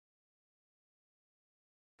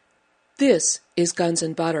This is Guns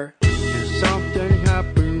and Butter. Is something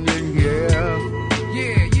happening here?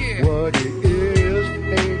 Yeah. What it is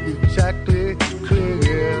ain't exactly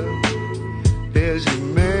clear. There's a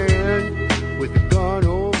man with a gun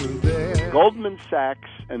over there. Goldman Sachs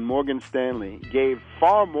and Morgan Stanley gave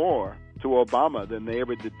far more to Obama than they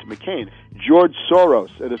ever did to McCain. George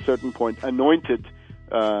Soros, at a certain point, anointed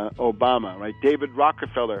Obama, right? David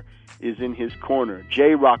Rockefeller is in his corner.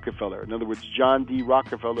 J. Rockefeller, in other words, John D.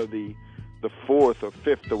 Rockefeller, the fourth or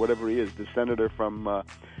fifth or whatever he is, the senator from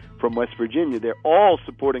West Virginia. They're all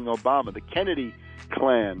supporting Obama. The Kennedy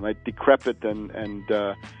clan, right, decrepit and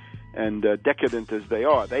decadent as they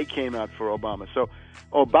are, they came out for Obama. So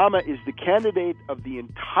Obama is the candidate of the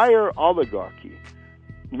entire oligarchy.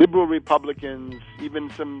 Liberal Republicans, even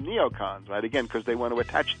some neocons, right? Again, because they want to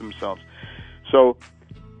attach themselves. So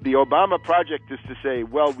the Obama project is to say,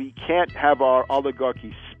 well, we can't have our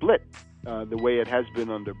oligarchy split the way it has been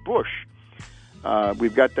under Bush.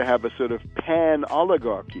 We've got to have a sort of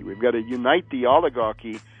pan-oligarchy. We've got to unite the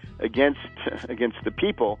oligarchy against the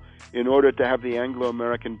people in order to have the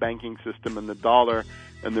Anglo-American banking system and the dollar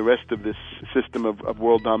and the rest of this system of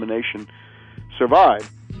world domination survive.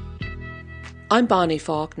 I'm Bonnie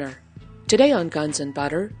Faulkner. Today on Guns and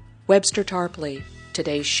Butter, Webster Tarpley.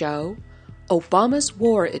 Today's show, Obama's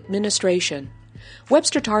War Administration.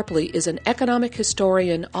 Webster Tarpley is an economic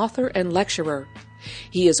historian, author, and lecturer.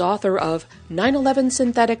 He is author of 9/11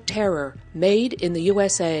 Synthetic Terror, Made in the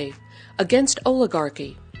USA, Against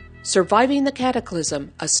Oligarchy, Surviving the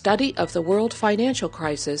Cataclysm, A Study of the World Financial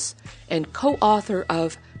Crisis, and co-author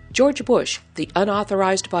of George Bush, The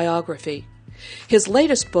Unauthorized Biography. His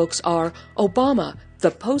latest books are Obama,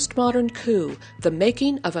 The Postmodern Coup, The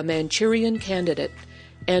Making of a Manchurian Candidate,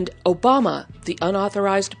 and Obama, The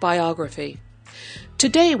Unauthorized Biography.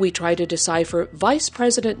 Today we try to decipher Vice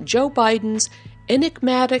President Joe Biden's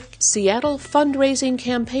enigmatic Seattle fundraising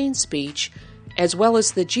campaign speech, as well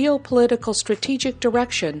as the geopolitical strategic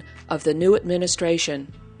direction of the new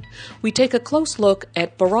administration. We take a close look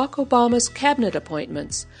at Barack Obama's cabinet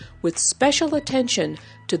appointments, with special attention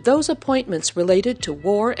to those appointments related to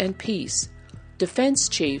war and peace: Defense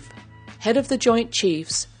Chief, Head of the Joint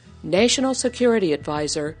Chiefs, National Security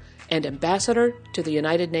Advisor, and Ambassador to the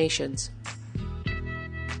United Nations.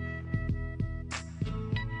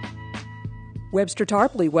 Webster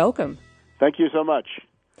Tarpley, welcome. Thank you so much.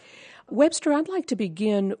 Webster, I'd like to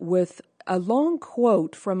begin with a long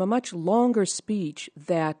quote from a much longer speech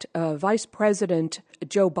that Vice President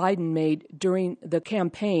Joe Biden made during the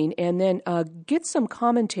campaign, and then get some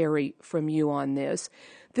commentary from you on this.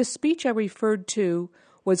 The speech I referred to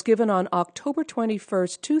was given on October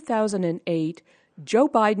 21st, 2008. Joe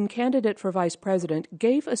Biden, candidate for vice president,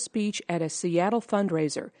 gave a speech at a Seattle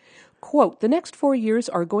fundraiser. Quote, "The next 4 years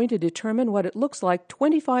are going to determine what it looks like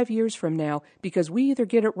 25 years from now because we either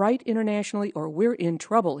get it right internationally or we're in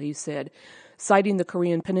trouble," he said, citing the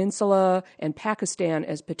Korean Peninsula and Pakistan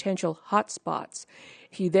as potential hotspots.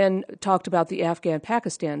 He then talked about the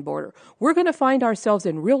Afghan-Pakistan border. "We're going to find ourselves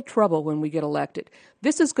in real trouble when we get elected.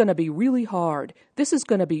 This is going to be really hard. This is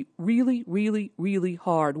going to be really, really, really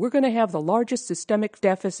hard. We're going to have the largest systemic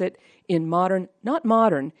deficit in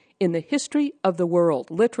in the history of the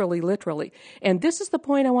world, literally. And this is the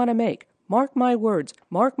point I want to make. Mark my words.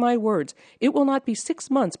 It will not be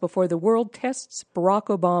 6 months before the world tests Barack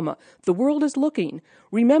Obama. The world is looking.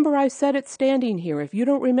 Remember I said it standing here. If you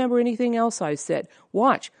don't remember anything else I said,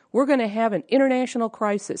 watch. We're going to have an international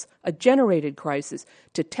crisis, a generated crisis,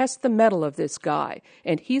 to test the mettle of this guy.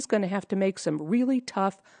 And he's going to have to make some really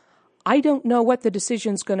tough, I don't know what the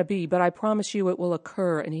decision's going to be, but I promise you it will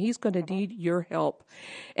occur, and he's going to need your help.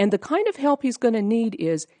 And the kind of help he's going to need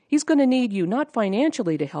is, he's going to need you not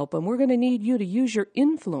financially to help him. We're going to need you to use your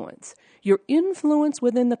influence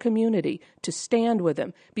within the community to stand with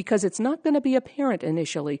him, because it's not going to be apparent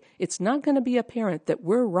initially. It's not going to be apparent that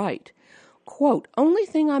we're right. Quote, "Only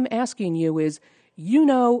thing I'm asking you is,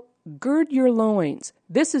 gird your loins.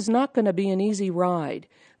 This is not going to be an easy ride.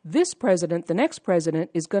 This president, the next president,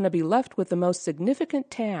 is going to be left with the most significant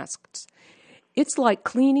tasks. It's like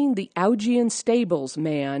cleaning the Augean stables,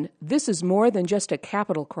 man. This is more than just a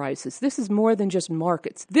capital crisis. This is more than just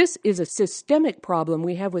markets. This is a systemic problem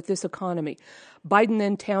we have with this economy." Biden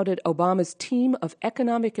then touted Obama's team of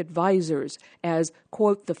economic advisors as,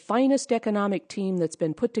 quote, "the finest economic team that's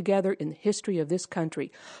been put together in the history of this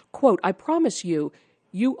country." Quote, "I promise you,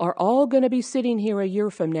 you are all going to be sitting here a year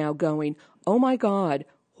from now going, oh my God,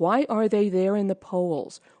 why are they there in the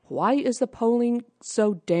polls? Why is the polling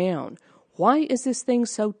so down? Why is this thing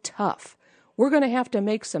so tough? We're going to have to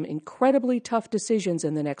make some incredibly tough decisions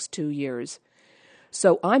in the next 2 years."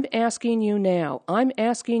 So I'm asking you now,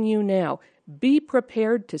 be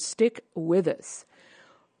prepared to stick with us.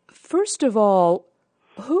 First of all,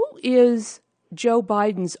 who is Joe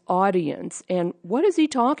Biden's audience, and what is he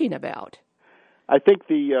talking about? I think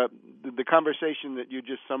the conversation that you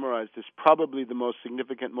just summarized is probably the most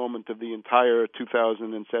significant moment of the entire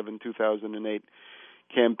 2007-2008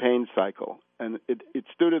 campaign cycle. And it's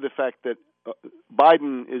due to the fact that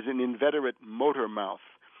Biden is an inveterate motor mouth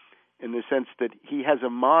in the sense that he has a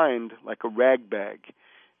mind like a rag bag.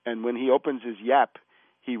 And when he opens his yap,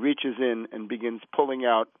 he reaches in and begins pulling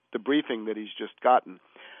out the briefing that he's just gotten.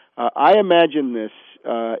 I imagine this,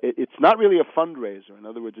 it's not really a fundraiser. In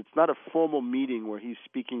other words, it's not a formal meeting where he's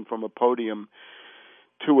speaking from a podium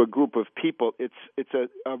to a group of people. It's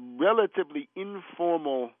a relatively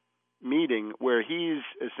informal meeting where he's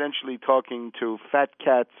essentially talking to fat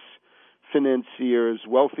cats, financiers,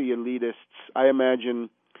 wealthy elitists. I imagine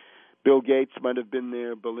Bill Gates might have been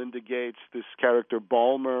there, Belinda Gates, this character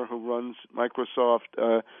Ballmer who runs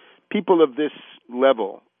Microsoft, people of this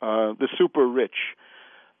level, the super rich.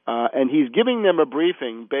 And he's giving them a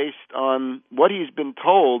briefing based on what he's been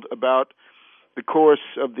told about the course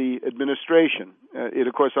of the administration. It,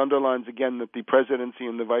 of course, underlines again that the presidency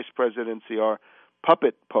and the vice presidency are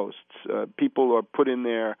puppet posts. People are put in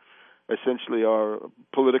there, essentially are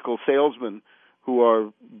political salesmen who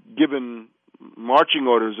are given marching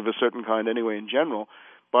orders of a certain kind anyway in general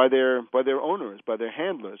by their owners, by their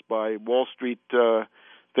handlers, by Wall Street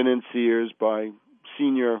financiers, by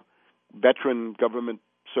senior veteran government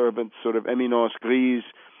servants, sort of éminence grise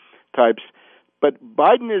types. But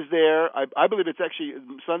Biden is there, I believe it's actually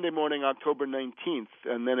Sunday morning, October 19th,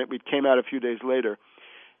 and then it came out a few days later.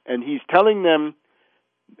 And he's telling them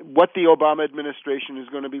what the Obama administration is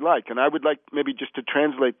going to be like. And I would like maybe just to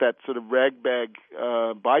translate that sort of ragbag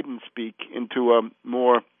Biden speak into a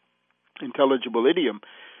more intelligible idiom,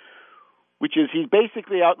 which is he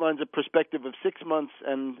basically outlines a perspective of 6 months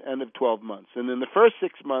and of 12 months. And in the first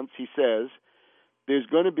 6 months, he says, there's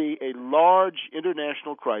going to be a large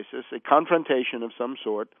international crisis, a confrontation of some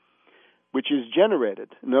sort, which is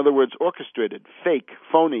generated, in other words, orchestrated, fake,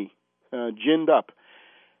 phony, ginned up.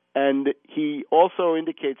 And he also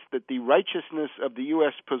indicates that the righteousness of the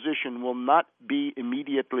U.S. position will not be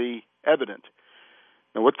immediately evident.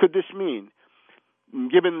 Now, what could this mean?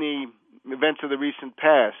 Given the events of the recent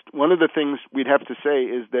past, one of the things we'd have to say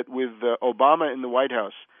is that with Obama in the White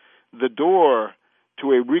House, the door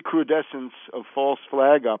to a recrudescence of false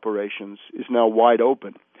flag operations is now wide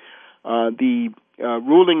open. The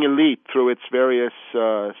ruling elite, through its various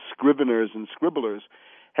scriveners and scribblers,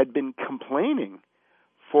 had been complaining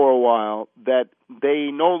for a while that they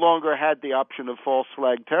no longer had the option of false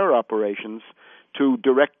flag terror operations to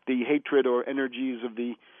direct the hatred or energies of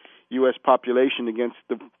the U.S. population against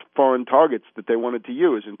the foreign targets that they wanted to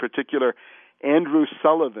use. In particular, Andrew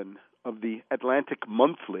Sullivan of the Atlantic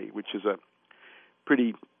Monthly, which is a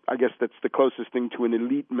pretty, I guess that's the closest thing to an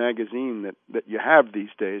elite magazine that you have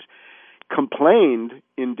these days, complained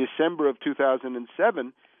in December of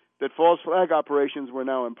 2007 that false flag operations were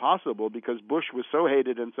now impossible because Bush was so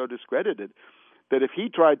hated and so discredited that if he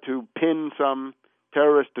tried to pin some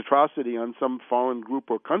terrorist atrocity on some foreign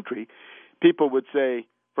group or country, people would say,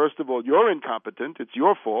 first of all, you're incompetent, it's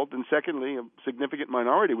your fault, and secondly, a significant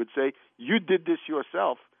minority would say, you did this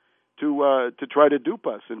yourself to try to dupe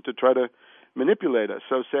us and to try to manipulate us.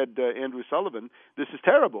 So said Andrew Sullivan, this is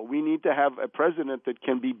terrible. We need to have a president that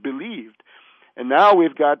can be believed. And now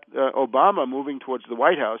we've got Obama moving towards the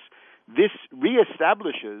White House. This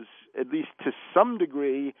reestablishes, at least to some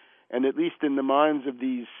degree, and at least in the minds of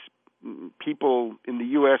these people in the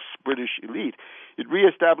U.S. British elite, it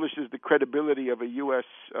reestablishes the credibility of a U.S.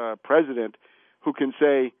 president who can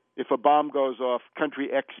say, if a bomb goes off, country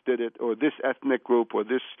X did it, or this ethnic group, or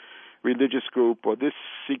this religious group, or this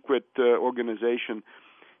secret organization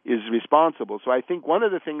is responsible. So I think one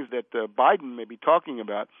of the things that Biden may be talking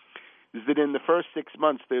about is that in the first 6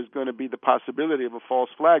 months there's going to be the possibility of a false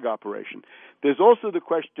flag operation. There's also the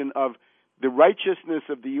question of the righteousness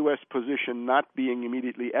of the U.S. position not being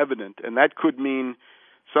immediately evident, and that could mean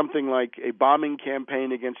something like a bombing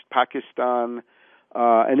campaign against Pakistan,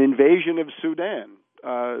 an invasion of Sudan.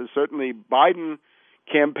 Certainly Biden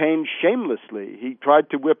campaigned shamelessly. He tried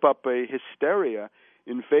to whip up a hysteria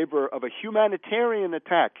in favor of a humanitarian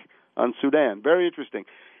attack on Sudan. Very interesting.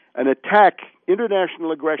 An attack,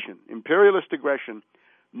 international aggression, imperialist aggression,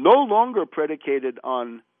 no longer predicated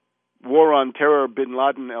on war on terror, bin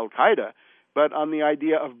Laden, al-Qaeda, but on the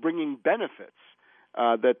idea of bringing benefits,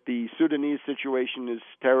 that the Sudanese situation is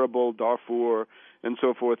terrible, Darfur, and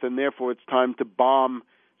so forth, and therefore it's time to bomb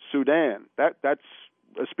Sudan. That's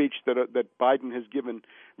a speech that Biden has given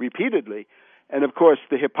repeatedly. And, of course,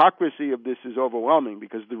 the hypocrisy of this is overwhelming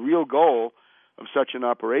because the real goal of such an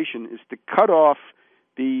operation is to cut off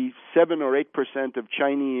the 7 or 8% of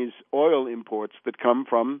Chinese oil imports that come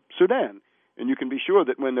from Sudan. And you can be sure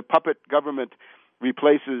that when the puppet government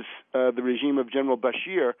replaces the regime of General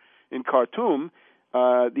Bashir in Khartoum,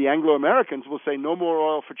 the Anglo-Americans will say no more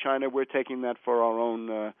oil for China. We're taking that for our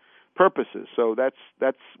own purposes. So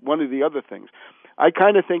that's one of the other things. I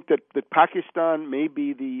kind of think that Pakistan may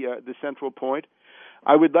be the central point.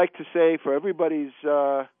 I would like to say for everybody's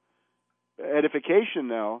edification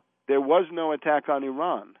now, there was no attack on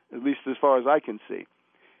Iran, at least as far as I can see.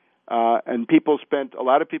 And a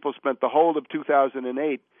lot of people spent the whole of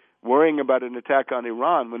 2008 worrying about an attack on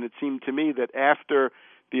Iran when it seemed to me that after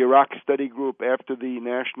the Iraq study group, after the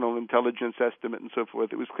national intelligence estimate and so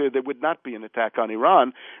forth, it was clear there would not be an attack on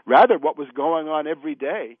Iran. Rather, what was going on every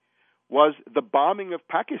day was the bombing of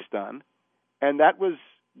Pakistan, and that was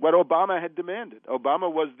what Obama had demanded. Obama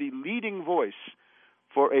was the leading voice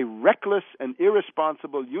for a reckless and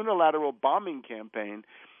irresponsible unilateral bombing campaign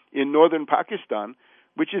in northern Pakistan,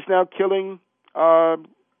 which is now killing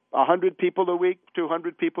 100 people a week,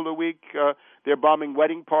 200 people a week. They're bombing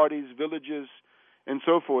wedding parties, villages, and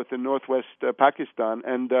so forth in northwest Pakistan,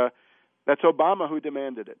 and that's Obama who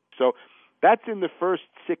demanded it. So that's in the first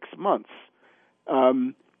 6 months.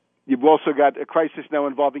 You've also got a crisis now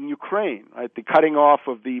involving Ukraine, right? The cutting off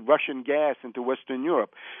of the Russian gas into Western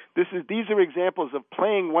Europe. These are examples of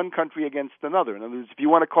playing one country against another. In other words, if you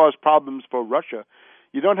want to cause problems for Russia,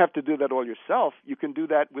 you don't have to do that all yourself. You can do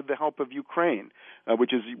that with the help of Ukraine,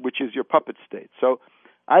 which is your puppet state. So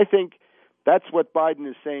I think that's what Biden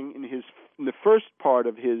is saying in the first part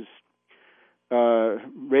of his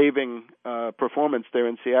raving performance there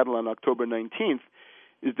in Seattle on October 19th,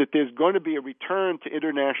 is that there's going to be a return to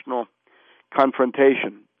international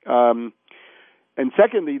confrontation. And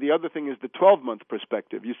secondly, the other thing is the 12-month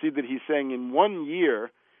perspective. You see that he's saying in 1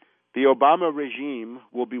 year, the Obama regime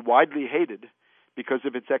will be widely hated because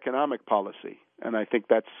of its economic policy. And I think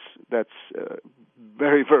that's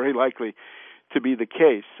very, very likely to be the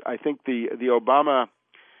case. I think the Obama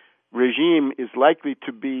regime is likely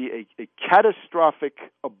to be a catastrophic,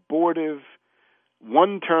 abortive,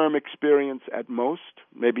 one-term experience at most,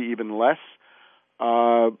 maybe even less,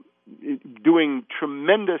 doing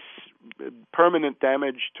tremendous permanent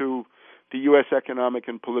damage to the U.S. economic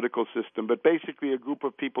and political system, but basically a group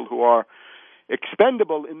of people who are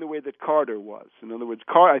expendable in the way that Carter was. In other words,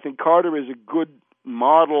 I think Carter is a good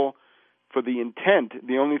model for the intent.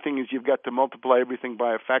 The only thing is you've got to multiply everything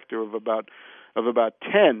by a factor of about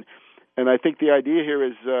 10. And I think the idea here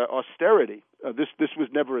is austerity. This was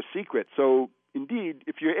never a secret. So indeed,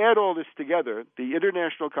 if you add all this together, the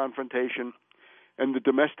international confrontation and the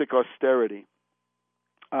domestic austerity,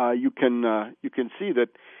 you can see that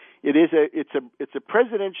it's a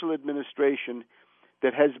presidential administration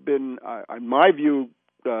that has been, in my view,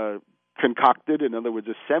 concocted, in other words,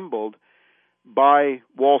 assembled by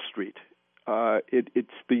Wall Street. It's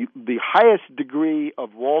the highest degree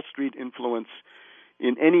of Wall Street influence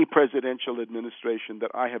in any presidential administration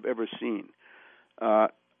that I have ever seen.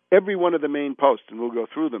 Every one of the main posts, and we'll go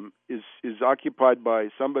through them, is occupied by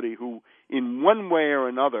somebody who, in one way or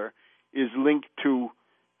another, is linked to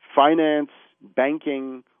finance,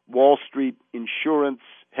 banking, Wall Street, insurance,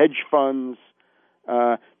 hedge funds,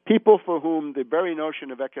 people for whom the very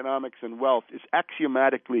notion of economics and wealth is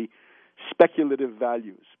axiomatically speculative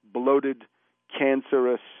values, bloated,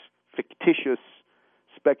 cancerous, fictitious,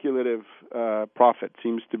 speculative profit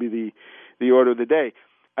seems to be the order of the day.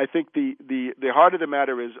 I think the heart of the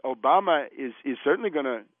matter is Obama is certainly going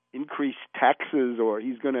to increase taxes, or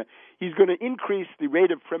he's going to increase the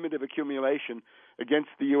rate of primitive accumulation against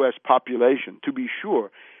the U.S. population, to be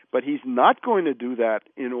sure. But he's not going to do that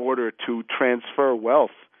in order to transfer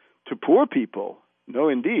wealth to poor people. No,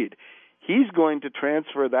 indeed. He's going to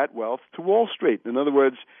transfer that wealth to Wall Street. In other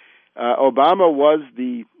words, Obama was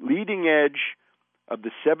the leading edge of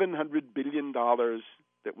the $700 billion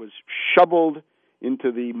that was shoveled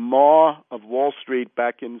into the maw of Wall Street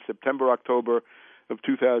back in September, October of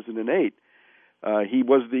 2008. He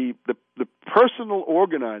was the personal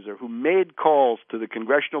organizer who made calls to the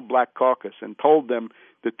Congressional Black Caucus and told them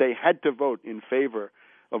that they had to vote in favor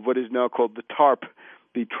of what is now called the TARP,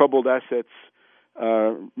 the Troubled Assets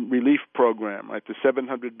Relief Program, right? The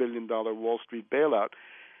 $700 billion Wall Street bailout.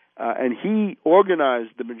 And he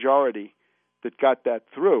organized the majority that got that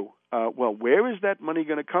through. Well, where is that money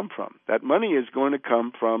going to come from? That money is going to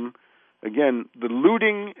come from, again, the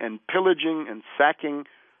looting and pillaging and sacking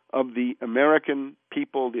of the American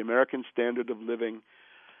people, the American standard of living,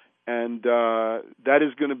 And that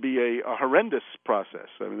is going to be a horrendous process.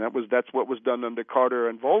 I mean, that's what was done under Carter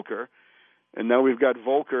and Volcker, and now we've got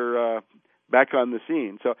Volcker back on the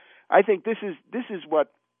scene. So I think this is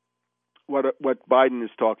what Biden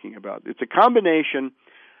is talking about. It's a combination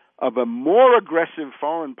of a more aggressive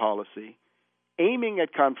foreign policy aiming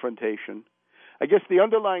at confrontation. I guess the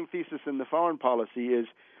underlying thesis in the foreign policy is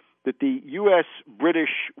that the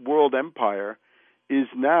U.S.-British world empire is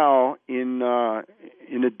now in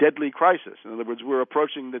a deadly crisis. In other words, we're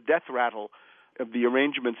approaching the death rattle of the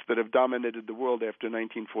arrangements that have dominated the world after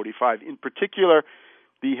 1945. In particular,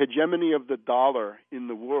 the hegemony of the dollar in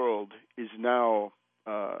the world is now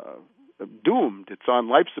doomed. It's on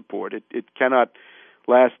life support. It cannot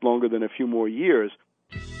last longer than a few more years.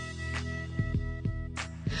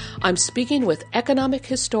 I'm speaking with economic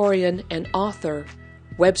historian and author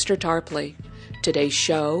Webster Tarpley. Today's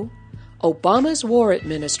show, Obama's War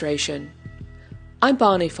Administration. I'm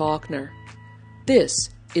Bonnie Faulkner.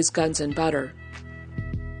 This is Guns and Butter.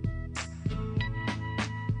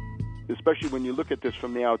 Especially when you look at this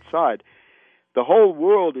from the outside, the whole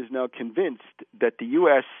world is now convinced that the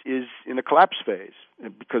U.S. is in a collapse phase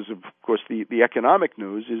because, of course, the economic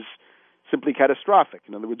news is simply catastrophic.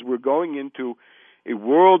 In other words, we're going into a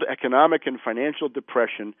world economic and financial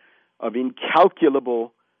depression of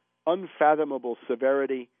incalculable, unfathomable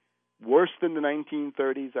severity, worse than the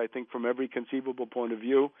 1930s, I think, from every conceivable point of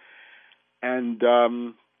view. And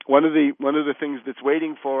one of the things that's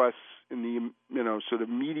waiting for us in the sort of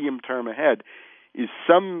medium term ahead is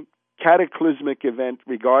some cataclysmic event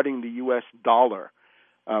regarding the U.S. dollar.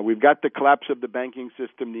 We've got the collapse of the banking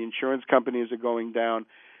system. The insurance companies are going down.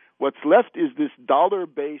 What's left is this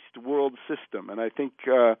dollar-based world system, and I think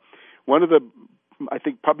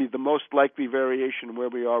probably the most likely variation where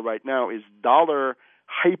we are right now is dollar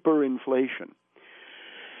hyperinflation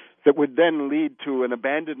that would then lead to an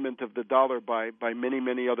abandonment of the dollar by many,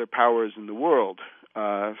 many other powers in the world,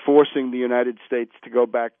 forcing the United States to go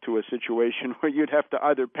back to a situation where you'd have to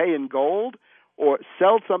either pay in gold or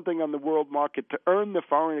sell something on the world market to earn the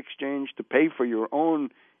foreign exchange to pay for your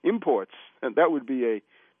own imports. And that would be a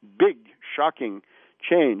big, shocking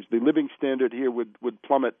change. The living standard here would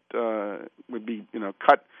plummet, would be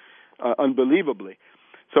cut unbelievably.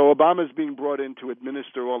 So Obama's being brought in to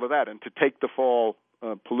administer all of that and to take the fall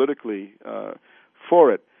politically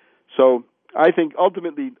for it. So I think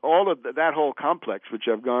ultimately all of that whole complex, which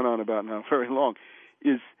I've gone on about now very long,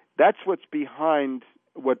 that's what's behind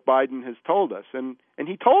what Biden has told us. And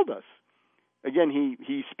he told us. Again,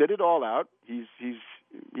 he spit it all out. He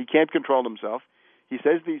can't control himself. He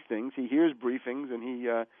says these things. He hears briefings, and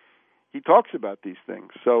he talks about these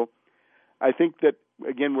things. So I think that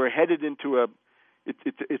again we're headed into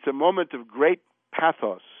it's a moment of great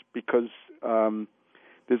pathos because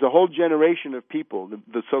there's a whole generation of people,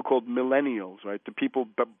 the so-called millennials, right? The people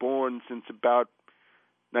born since about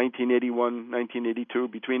 1981, 1982,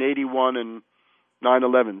 between 81 and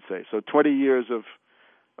 9/11, say. So 20 years of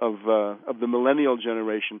the millennial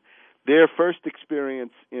generation. Their first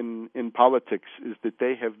experience in politics is that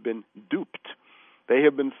they have been duped. They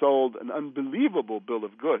have been sold an unbelievable bill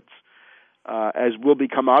of goods, as will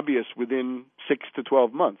become obvious within 6 to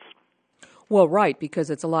 12 months. Well, right, because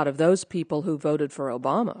it's a lot of those people who voted for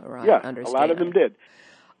Obama, right? Yeah, a lot of them did.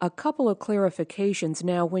 A couple of clarifications.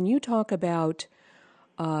 Now, when you talk about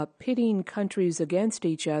pitting countries against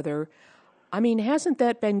each other, I mean, hasn't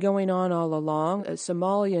that been going on all along?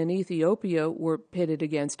 Somalia and Ethiopia were pitted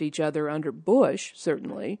against each other under Bush,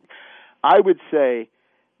 certainly. I would say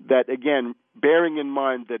that, again, bearing in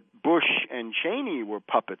mind that Bush and Cheney were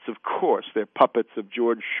puppets, of course. They're puppets of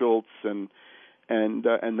George Shultz and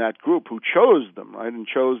that group who chose them, right, and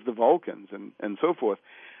chose the Vulcans and so forth.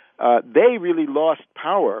 They really lost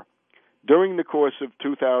power during the course of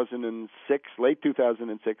 2006, late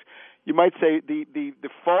 2006. You might say the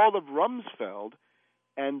fall of Rumsfeld,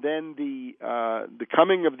 and then the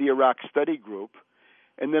coming of the Iraq Study Group,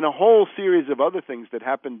 and then a whole series of other things that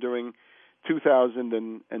happened during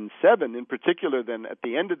 2007. In particular, then at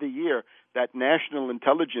the end of the year, that national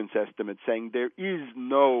intelligence estimate saying there is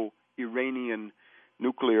no Iranian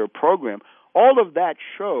nuclear program. All of that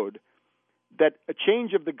showed that a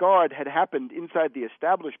change of the guard had happened inside the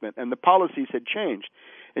establishment, and the policies had changed.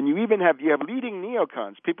 And you have leading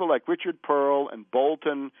neocons, people like Richard Pearl and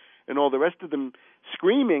Bolton and all the rest of them,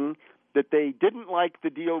 screaming that they didn't like the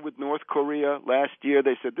deal with North Korea last year.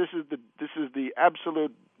 They said this is the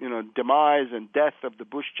absolute demise and death of the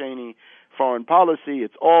Bush-Cheney foreign policy.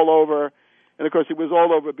 It's all over. And of course, it was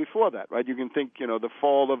all over before that, right? You can think the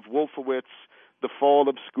fall of Wolfowitz, the fall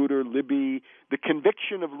of Scooter Libby, the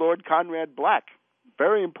conviction of Lord Conrad Black.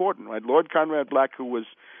 Very important, right? Lord Conrad Black, who was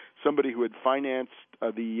somebody who had financed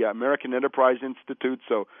the American Enterprise Institute.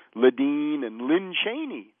 So Ledeen and Lynn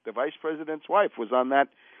Cheney, the vice president's wife, was on that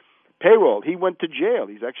payroll. He went to jail.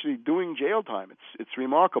 He's actually doing jail time. It's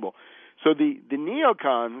remarkable. So the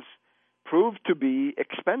neocons proved to be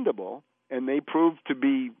expendable, and they proved to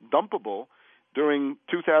be dumpable during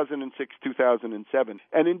 2006, 2007.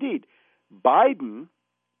 And indeed, Biden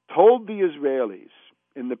told the Israelis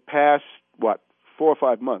in the past, 4 or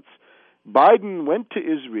 5 months, Biden went to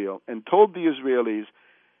Israel and told the Israelis,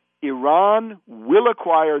 Iran will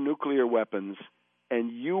acquire nuclear weapons,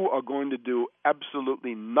 and you are going to do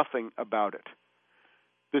absolutely nothing about it.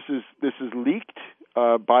 This is leaked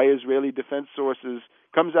by Israeli defense sources,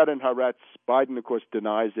 comes out in Haaretz. Biden, of course,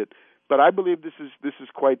 denies it, but I believe this is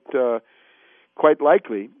quite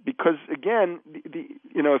likely because, again,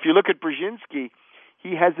 if you look at Brzezinski,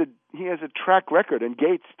 he has a track record, and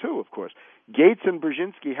Gates too, of course. Gates and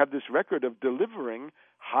Brzezinski have this record of delivering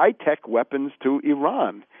high-tech weapons to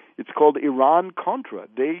Iran. It's called Iran-Contra.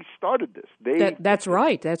 They started this. That's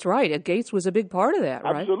right. Gates was a big part of that,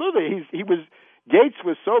 right? Absolutely. Gates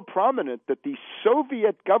was so prominent that the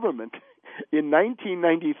Soviet government in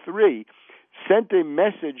 1993 sent a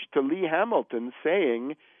message to Lee Hamilton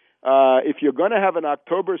saying, if you're going to have an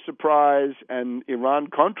October surprise and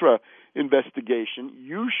Iran-Contra investigation,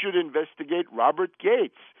 you should investigate Robert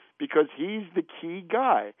Gates because he's the key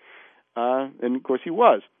guy. And, of course, he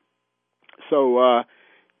was. So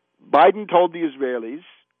Biden told the Israelis,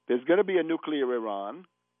 there's going to be a nuclear Iran,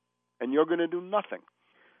 and you're going to do nothing.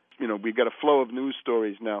 We've got a flow of news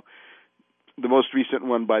stories now. The most recent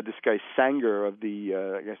one by this guy Sanger of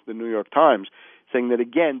the New York Times, saying that,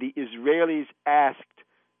 again, the Israelis asked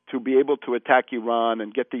to be able to attack Iran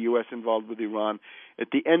and get the U.S. involved with Iran at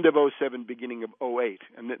the end of 2007, beginning of 2008.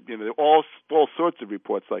 And there are all sorts of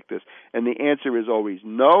reports like this. And the answer is always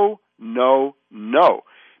no, no, no,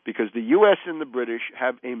 because the U.S. and the British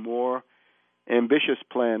have a more ambitious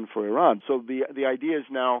plan for Iran. So the idea is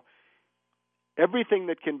now everything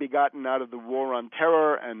that can be gotten out of the war on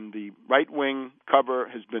terror and the right-wing cover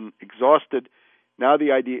has been exhausted. Now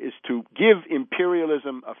the idea is to give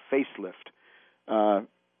imperialism a facelift.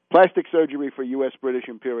 Plastic surgery for U.S. British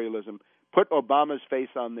imperialism. Put Obama's face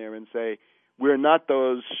on there and say, we're not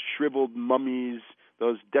those shriveled mummies,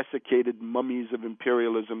 those desiccated mummies of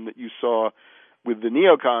imperialism that you saw with the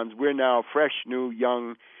neocons. We're now fresh, new,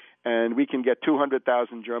 young, and we can get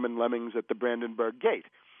 200,000 German lemmings at the Brandenburg Gate.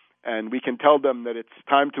 And we can tell them that it's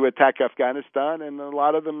time to attack Afghanistan, and a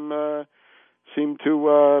lot of them seem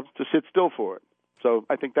to sit still for it. So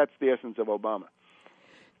I think that's the essence of Obama.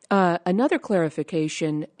 Another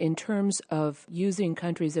clarification in terms of using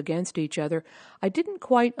countries against each other. I didn't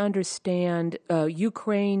quite understand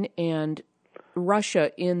Ukraine and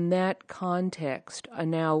Russia in that context.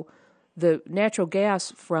 Now, the natural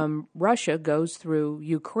gas from Russia goes through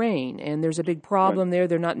Ukraine, and there's a big problem there.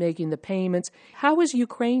 They're not making the payments. How is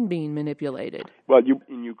Ukraine being manipulated? Well,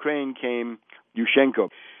 in Ukraine came Yushchenko.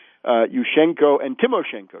 Yushchenko and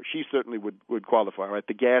Timoshenko, she certainly would qualify, right?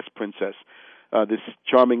 The gas princess. This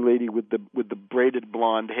charming lady with the braided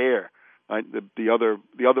blonde hair, right? The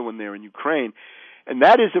other one there in Ukraine, and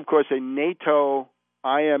that is, of course, a NATO,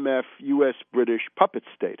 IMF, U.S., British puppet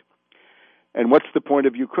state. And what's the point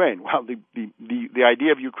of Ukraine? Well, the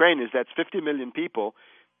idea of Ukraine is that's 50 million people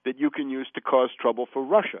that you can use to cause trouble for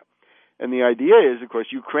Russia. And the idea is, of course,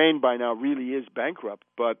 Ukraine by now really is bankrupt,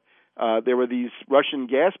 but there were these Russian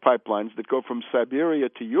gas pipelines that go from Siberia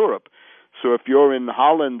to Europe. So if you're in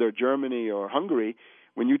Holland or Germany or Hungary,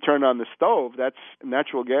 when you turn on the stove, that's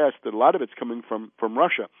natural gas that a lot of it's coming from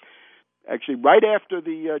Russia. Actually, right after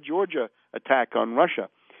the Georgia attack on Russia,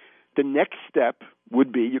 the next step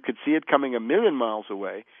would be, you could see it coming a million miles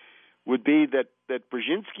away, would be that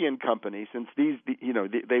Brzezinski and company, since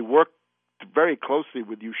they worked very closely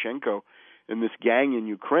with Yushchenko and this gang in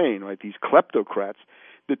Ukraine, right, these kleptocrats,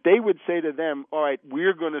 that they would say to them, all right,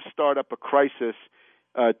 we're going to start up a crisis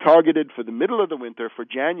targeted for the middle of the winter, for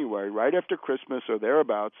January, right after Christmas or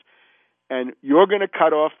thereabouts, and you're going to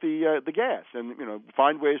cut off the gas and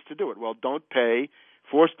find ways to do it. Well, don't pay.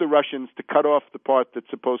 Force the Russians to cut off the part that's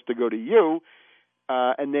supposed to go to you,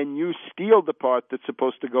 and then you steal the part that's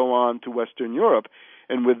supposed to go on to Western Europe.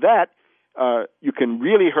 And with that, you can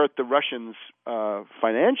really hurt the Russians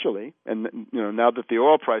financially. And now that the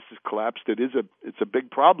oil price has collapsed, it's a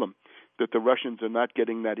big problem that the Russians are not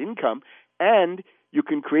getting that income. And you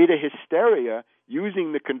can create a hysteria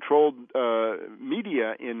using the controlled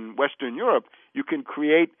media in Western Europe. You can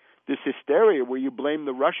create this hysteria where you blame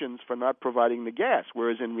the Russians for not providing the gas,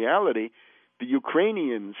 whereas in reality, the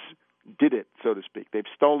Ukrainians did it, so to speak. They've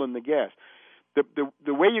stolen the gas.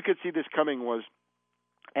 The way you could see this coming was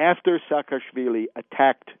after Saakashvili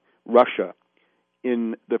attacked Russia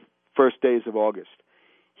in the first days of August,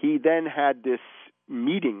 he then had this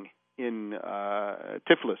meeting in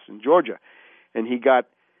Tiflis in Georgia, and he got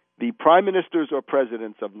the prime ministers or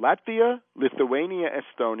presidents of Latvia, Lithuania,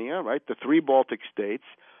 Estonia, right, the three Baltic states,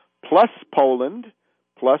 plus Poland,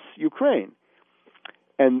 plus Ukraine.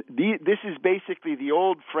 And this is basically the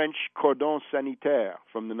old French cordon sanitaire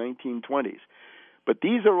from the 1920s. But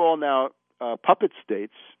these are all now puppet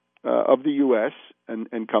states of the U.S.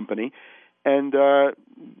 and company. And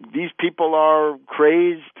these people are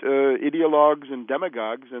crazed ideologues and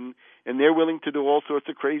demagogues, and they're willing to do all sorts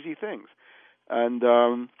of crazy things. And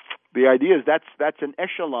the idea is that's an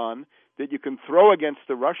echelon that you can throw against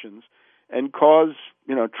the Russians and cause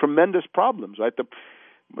tremendous problems. Right?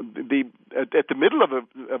 At the middle of it,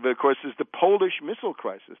 of course, is the Polish missile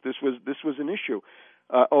crisis. This was an issue.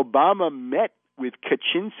 Obama met with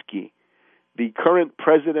Kaczynski, the current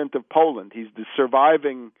president of Poland. He's the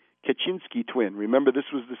surviving Kaczynski twin. Remember, this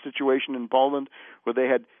was the situation in Poland where they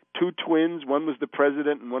had two twins. One was the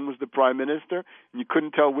president and one was the prime minister, and you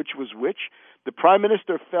couldn't tell which was which. The prime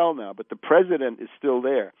minister fell now, but the president is still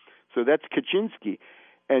there. So that's Kaczynski.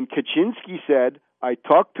 And Kaczynski said, I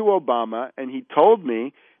talked to Obama, and he told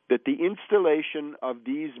me that the installation of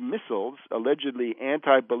these missiles, allegedly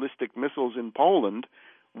anti-ballistic missiles in Poland,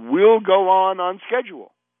 will go on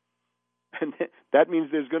schedule. And that means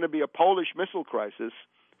there's going to be a Polish missile crisis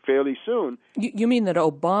fairly soon. You mean that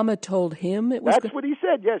Obama told him it was? That's what he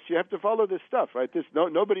said. Yes, you have to follow this stuff, right?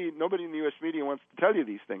 Nobody in the U.S. media wants to tell you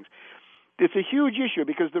these things. It's a huge issue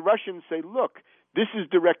because the Russians say, look, this is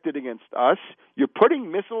directed against us. You're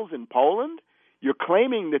putting missiles in Poland. You're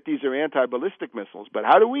claiming that these are anti-ballistic missiles, but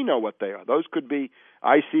how do we know what they are? Those could be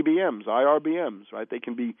ICBMs, IRBMs, right? They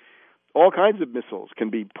can be all kinds of missiles can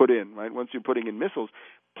be put in, right, once you're putting in missiles.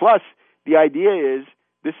 Plus, the idea is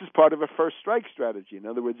this is part of a first strike strategy. In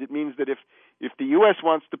other words, it means that if the U.S.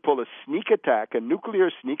 wants to pull a sneak attack, a nuclear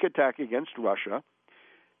sneak attack against Russia,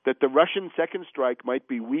 that the Russian second strike might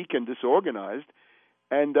be weak and disorganized,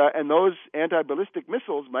 and those anti-ballistic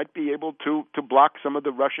missiles might be able to block some of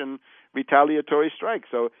the Russian retaliatory strikes.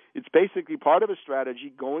 So it's basically part of a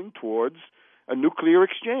strategy going towards a nuclear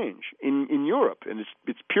exchange in Europe, and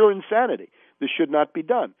it's pure insanity. This should not be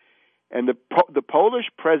done. And the Polish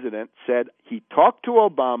president said he talked to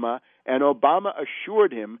Obama, and Obama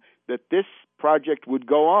assured him that this project would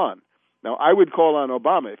go on. Now, I would call on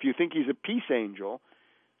Obama, if you think he's a peace angel,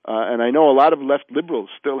 and I know a lot of left liberals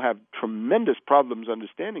still have tremendous problems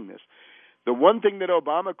understanding this, the one thing that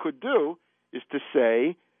Obama could do is to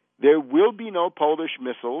say, there will be no Polish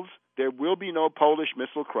missiles, there will be no Polish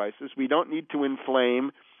missile crisis, we don't need to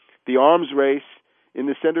inflame the arms race in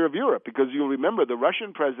the center of Europe, because you'll remember the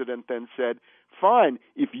Russian president then said, fine,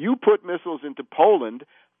 if you put missiles into Poland,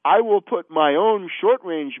 I will put my own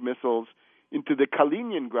short-range missiles into the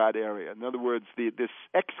Kaliningrad area. In other words, this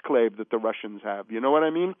exclave that the Russians have. You know what I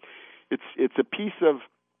mean? It's a piece of,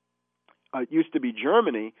 it used to be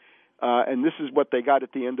Germany, and this is what they got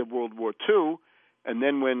at the end of World War II, and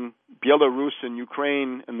then when Belarus and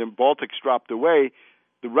Ukraine and the Baltics dropped away,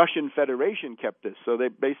 the Russian Federation kept this. So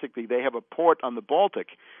they have a port on the Baltic.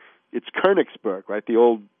 It's Königsberg, right, the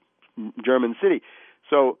old German city.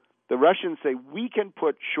 So the Russians say, we can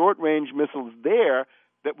put short-range missiles there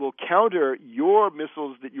that will counter your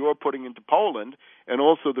missiles that you're putting into Poland and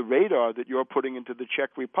also the radar that you're putting into the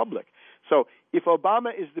Czech Republic. So if Obama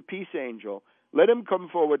is the peace angel, let him come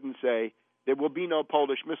forward and say, there will be no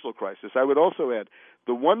Polish missile crisis. I would also add,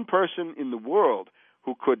 the one person in the world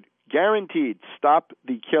who could guaranteed stop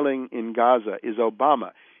the killing in Gaza is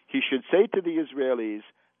Obama. He should say to the Israelis,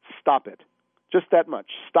 stop it. Just that much.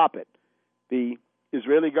 Stop it. The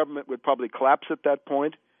Israeli government would probably collapse at that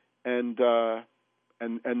point, and the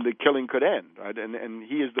killing could end. Right? And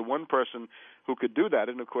he is the one person who could do that.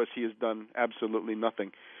 And of course, he has done absolutely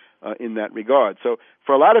nothing in that regard. So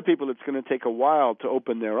for a lot of people, it's going to take a while to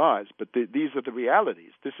open their eyes. But these are the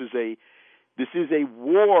realities. This is a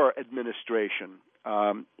war administration.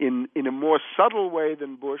 In a more subtle way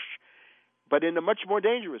than Bush, but in a much more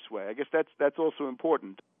dangerous way. I guess that's also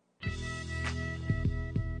important.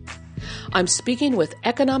 I'm speaking with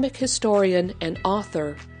economic historian and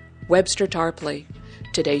author Webster Tarpley.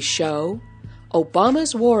 Today's show,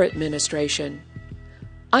 Obama's War Administration.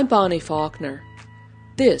 I'm Bonnie Faulkner.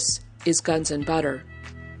 This is Guns and Butter.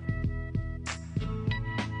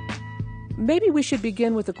 Maybe we should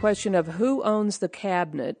begin with the question of who owns the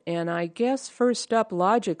cabinet, and I guess first up,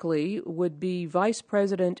 logically, would be Vice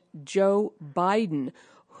President Joe Biden.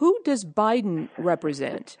 Who does Biden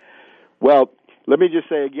represent? Well, Let me just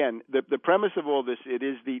say again, the premise of all this, it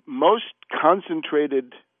is the most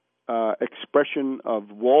concentrated expression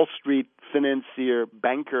of Wall Street financier,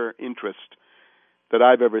 banker interest that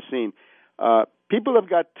I've ever seen. People have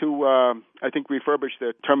got to, I think, refurbish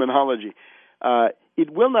their terminology. It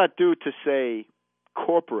will not do to say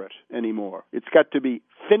corporate anymore. It's got to be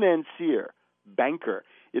financier, banker.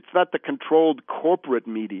 It's not the controlled corporate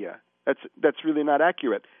media. That's really not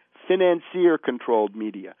accurate. Financier-controlled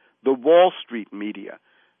media, the Wall Street media.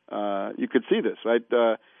 You could see this, right?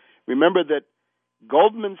 Remember that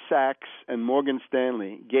Goldman Sachs and Morgan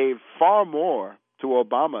Stanley gave far more to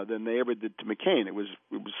Obama than they ever did to McCain. It was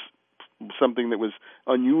something that was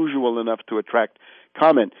unusual enough to attract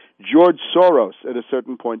comment. George Soros, at a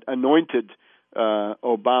certain point, anointed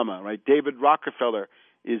Obama, right? David Rockefeller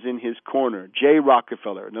is in his corner. J.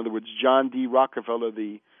 Rockefeller, in other words, John D. Rockefeller,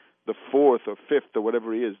 the fourth or fifth or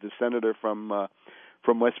whatever he is, the senator from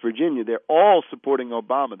West Virginia. They're all supporting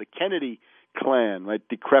Obama. The Kennedy clan, right,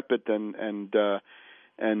 decrepit and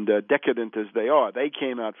decadent as they are, they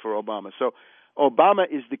came out for Obama. So Obama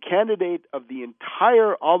is the candidate of the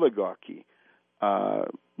entire oligarchy,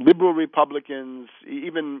 liberal Republicans,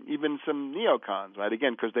 even some neocons, right?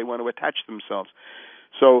 Again, because they want to attach themselves.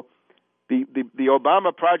 So the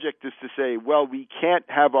Obama project is to say, well, we can't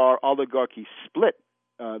have our oligarchy split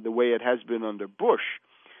the way it has been under Bush.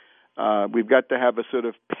 We've got to have a sort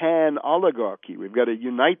of pan-oligarchy. We've got to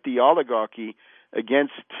unite the oligarchy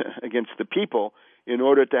against the people in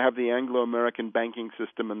order to have the Anglo-American banking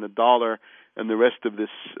system and the dollar and the rest of this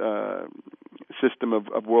system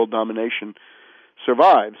of world domination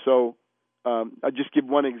survive. So I'll just give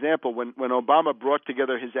one example. When Obama brought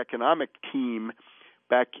together his economic team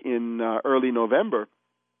back in early November,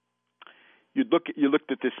 you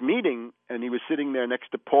looked at this meeting, and he was sitting there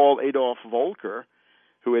next to Paul Adolph Volcker,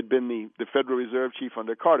 who had been the Federal Reserve chief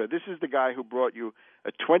under Carter. This is the guy who brought you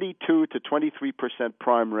a 22 to 23%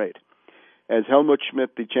 prime rate. As Helmut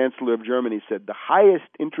Schmidt, the Chancellor of Germany, said, the highest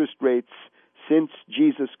interest rates since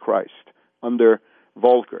Jesus Christ under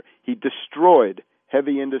Volcker. He destroyed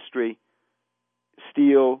heavy industry,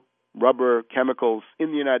 steel, rubber, chemicals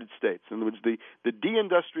in the United States. In other words, the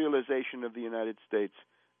deindustrialization of the United States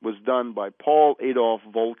was done by Paul Adolph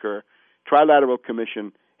Volcker, Trilateral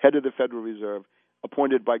Commission, head of the Federal Reserve,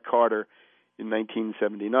 appointed by Carter in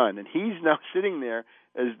 1979. And he's now sitting there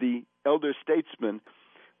as the elder statesman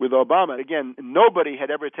with Obama. Again, nobody had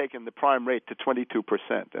ever taken the prime rate to 22%,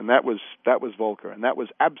 and that was Volcker, and that was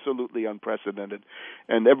absolutely unprecedented,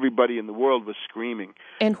 and everybody in the world was screaming.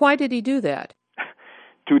 And why did he do that?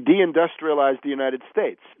 To deindustrialize the United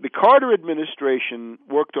States. The Carter administration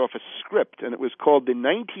worked off a script, and it was called the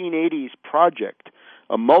 1980s Project,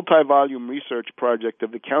 a multi-volume research project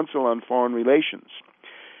of the Council on Foreign Relations,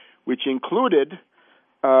 which included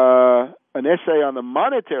an essay on the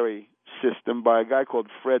monetary system by a guy called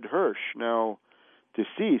Fred Hirsch, now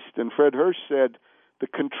deceased. And Fred Hirsch said the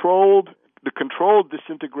controlled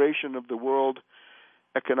disintegration of the world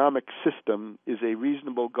economic system is a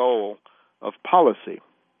reasonable goal of policy.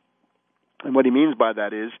 And what he means by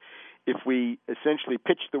that is, if we essentially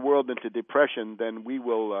pitch the world into depression, then we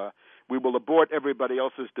will abort everybody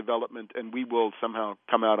else's development, and we will somehow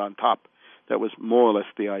come out on top. That was more or less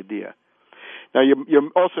the idea. Now,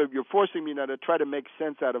 you're forcing me now to try to make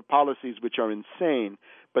sense out of policies which are insane.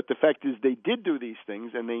 But the fact is, they did do these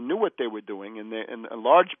things, and they knew what they were doing, and a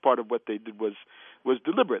large part of what they did was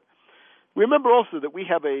deliberate. Remember also that we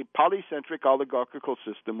have a polycentric oligarchical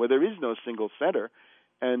system where there is no single center,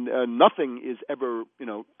 and nothing is ever,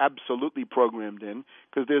 absolutely programmed in,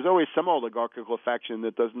 because there's always some oligarchical faction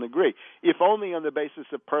that doesn't agree, if only on the basis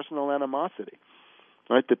of personal animosity,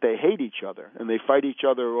 right? That they hate each other and they fight each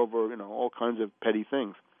other over, all kinds of petty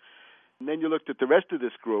things. And then you looked at the rest of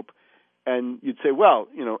this group, and you'd say, well,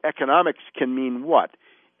 economics can mean what?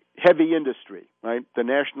 Heavy industry, right? The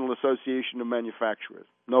National Association of Manufacturers.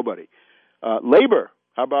 Nobody. Labor.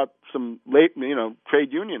 How about some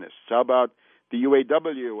trade unionists? How about the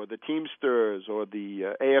UAW or the Teamsters or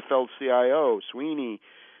the AFL-CIO, Sweeney,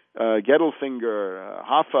 Gettelfinger,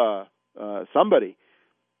 Hoffa, somebody?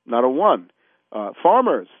 Not a one.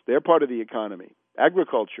 Farmers, they're part of the economy.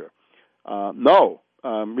 Agriculture, no.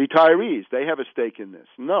 Retirees, they have a stake in this.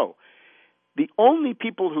 No. The only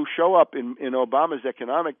people who show up in Obama's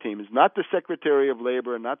economic team is not the Secretary of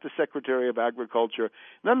Labor, not the Secretary of Agriculture,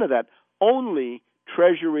 none of that. Only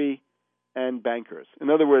Treasury and bankers. In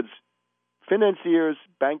other words, financiers,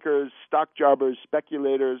 bankers, stock jobbers,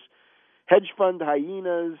 speculators, hedge fund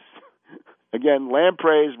hyenas, again,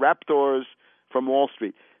 lampreys, raptors from Wall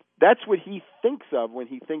Street. That's what he thinks of when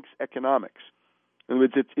he thinks economics. In other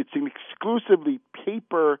words, it's an exclusively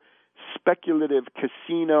paper speculative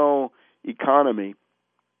casino economy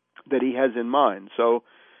that he has in mind. So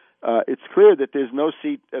it's clear that there's no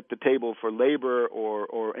seat at the table for labor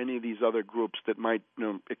or any of these other groups that might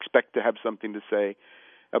expect to have something to say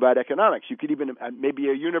about economics. You could even maybe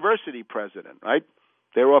a university president, right?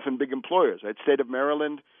 They're often big employers, right? State of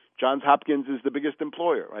Maryland, Johns Hopkins is the biggest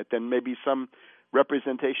employer, right? Then maybe some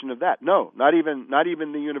representation of that. No, not even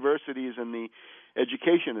the universities and the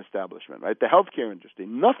education establishment, right? The healthcare industry,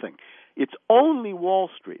 nothing. It's only Wall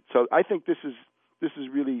Street. So I think this is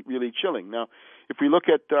really, really chilling. Now, if we look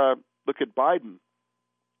at Biden,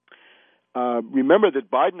 remember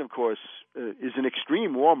that Biden, of course, is an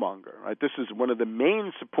extreme warmonger, right? This is one of the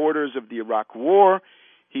main supporters of the Iraq War.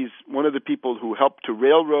 He's one of the people who helped to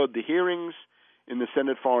railroad the hearings in the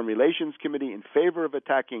Senate Foreign Relations Committee in favor of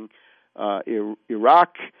attacking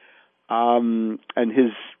Iraq, and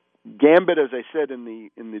his gambit, as I said in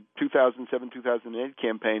the 2007-2008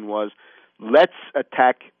 campaign, was let's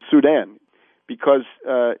attack Sudan, because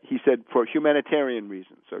he said for humanitarian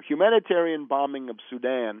reasons. So humanitarian bombing of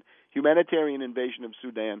Sudan, humanitarian invasion of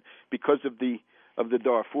Sudan because of the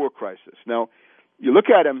Darfur crisis. Now, you look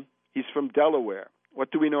at him; he's from Delaware. What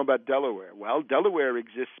do we know about Delaware? Well, Delaware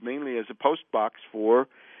exists mainly as a post box for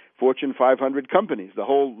Fortune 500 companies. The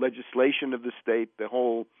whole legislation of the state, the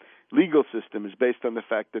whole legal system is based on the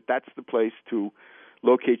fact that that's the place to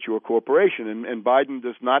locate your corporation. And Biden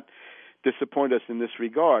does not disappoint us in this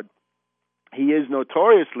regard. He is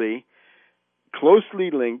notoriously closely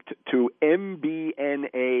linked to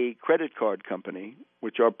MBNA credit card company,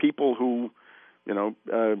 which are people who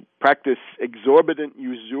practice exorbitant,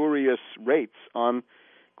 usurious rates on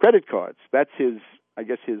credit cards. That's his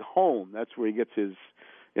home. That's where he gets his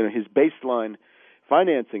baseline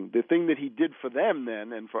financing. The thing that he did for them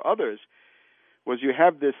then and for others was you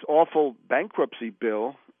have this awful bankruptcy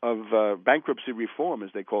bill of bankruptcy reform, as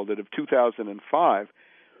they called it, of 2005,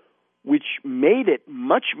 which made it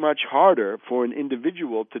much, much harder for an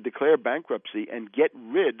individual to declare bankruptcy and get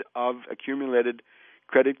rid of accumulated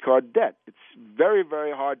credit card debt. It's very,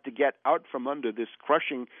 very hard to get out from under this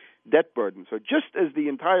crushing debt burden. So just as the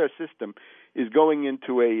entire system is going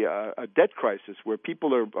into a debt crisis where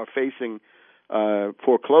people are facing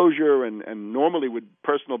foreclosure, and normally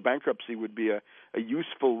personal bankruptcy would be a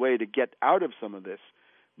useful way to get out of some of this,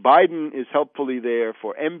 Biden is helpfully there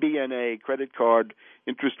for MBNA, credit card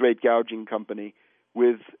interest rate gouging company,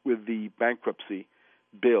 with the bankruptcy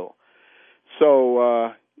bill.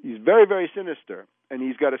 So he's very, very sinister. And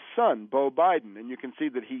he's got a son, Beau Biden, and you can see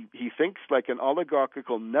that he thinks like an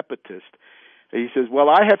oligarchical nepotist. He says, "Well,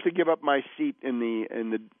 I have to give up my seat in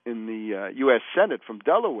the U.S. Senate from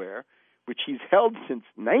Delaware, which he's held since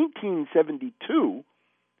 1972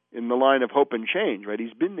 in the line of hope and change." Right?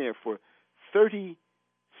 He's been there for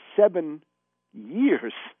 37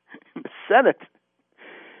 years in the Senate.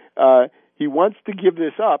 He wants to give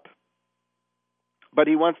this up, but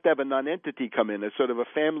he wants to have a nonentity come in as sort of a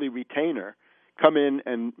family retainer. Come in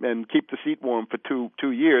and keep the seat warm for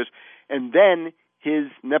two years, and then his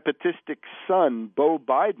nepotistic son, Beau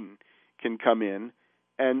Biden, can come in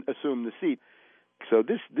and assume the seat. So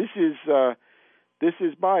this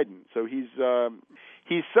is Biden. So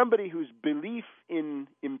he's somebody whose belief in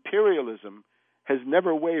imperialism has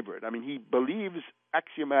never wavered. I mean, he believes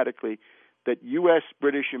axiomatically that U.S.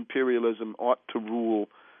 British imperialism ought to rule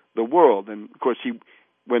the world. And of course,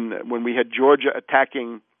 when we had Georgia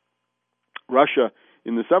attacking Russia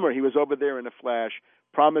in the summer, he was over there in a flash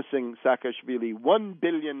promising Saakashvili $1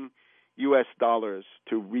 billion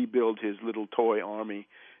to rebuild his little toy army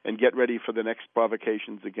and get ready for the next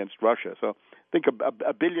provocations against Russia. So I think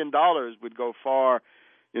 $1 billion would go far.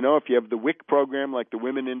 If you have the WIC program, like the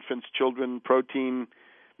Women, Infants, Children Protein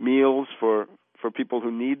Meals for people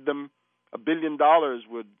who need them, $1 billion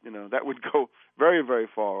would go very, very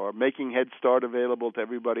far. Or making Head Start available to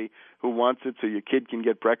everybody who wants it, so your kid can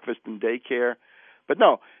get breakfast and daycare. But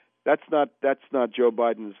no, that's not Joe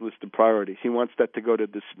Biden's list of priorities. He wants that to go to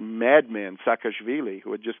this madman Saakashvili,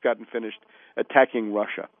 who had just gotten finished attacking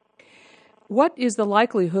Russia. What is the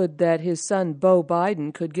likelihood that his son Beau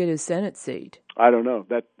Biden could get his Senate seat? I don't know.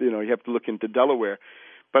 That you have to look into Delaware,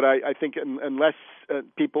 but I think unless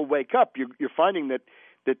people wake up, you're finding that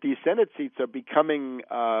these Senate seats are becoming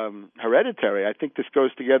hereditary. I think this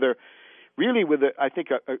goes together really with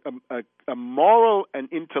a moral and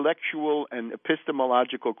intellectual and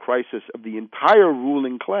epistemological crisis of the entire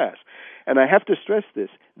ruling class. And I have to stress this: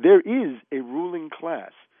 there is a ruling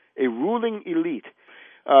class, a ruling elite.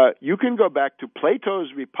 You can go back to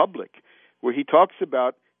Plato's Republic, where he talks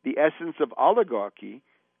about the essence of oligarchy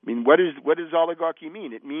I mean, what does oligarchy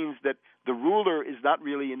mean? It means that the ruler is not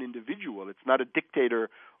really an individual. It's not a dictator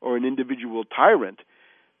or an individual tyrant,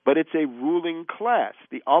 but it's a ruling class.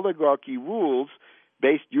 The oligarchy rules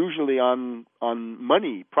based usually on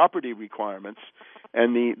money, property requirements,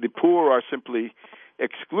 and the poor are simply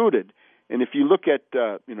excluded. And if you look at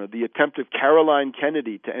the attempt of Caroline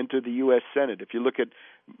Kennedy to enter the U.S. Senate, if you look at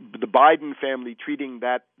the Biden family treating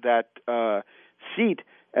that seat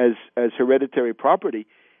as hereditary property,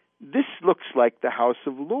 this looks like the House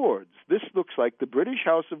of Lords. This looks like the British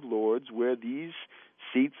House of Lords, where these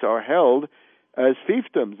seats are held as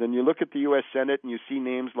fiefdoms. And you look at the U.S. Senate and you see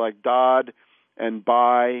names like Dodd and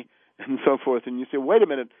Bai and so forth, and you say, wait a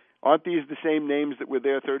minute, aren't these the same names that were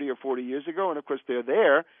there 30 or 40 years ago? And of course they're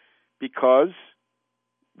there because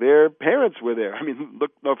their parents were there. I mean,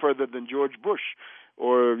 look no further than George Bush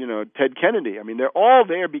or Ted Kennedy. I mean, they're all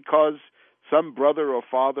there because some brother or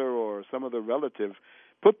father or some other relative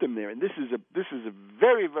put them there. And this is a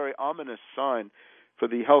very, very ominous sign for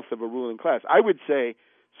the health of a ruling class. I would say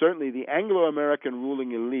certainly the Anglo-American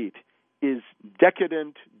ruling elite is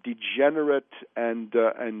decadent, degenerate, and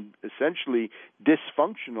essentially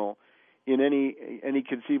dysfunctional in any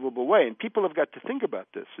conceivable way. And people have got to think about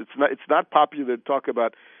this. It's not popular to talk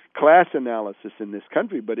about class analysis in this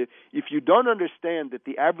country, but if you don't understand that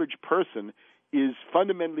the average person is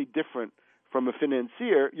fundamentally different from a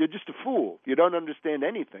financier, you're just a fool. You don't understand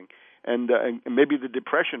anything. And maybe the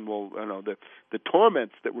depression will, the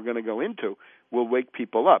torments that we're going to go into will wake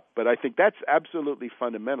people up. But I think that's absolutely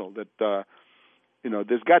fundamental, that,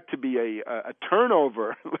 there's got to be a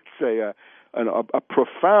turnover, let's say, a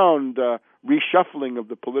profound reshuffling of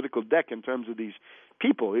the political deck in terms of these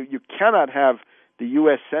people. You cannot have the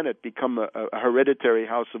U.S. Senate become a hereditary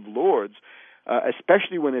House of Lords,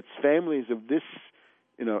 especially when it's families of this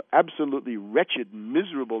absolutely wretched,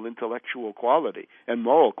 miserable intellectual quality and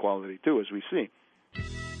moral quality, too, as we see.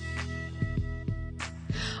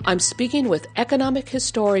 I'm speaking with economic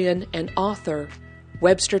historian and author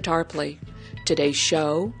Webster Tarpley. Today's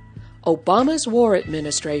show, Obama's War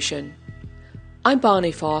Administration. I'm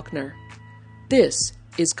Bonnie Faulkner. This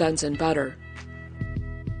is Guns and Butter.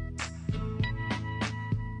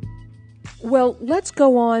 Well, let's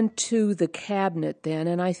go on to the cabinet then,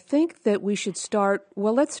 and I think that we should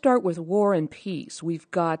let's start with War and Peace. We've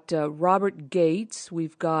got Robert Gates,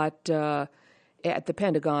 we've got, at the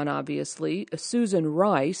Pentagon, obviously, Susan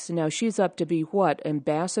Rice. Now, she's up to be what,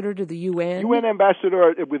 ambassador to the UN? UN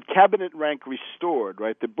ambassador with cabinet rank restored,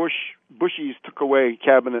 right? The Bushies took away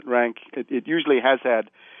cabinet rank. It usually has had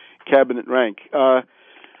cabinet rank.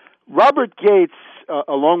 Robert Gates,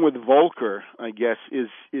 along with Volcker, I guess,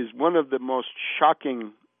 is one of the most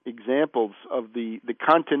shocking examples of the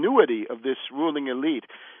continuity of this ruling elite,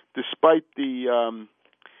 despite the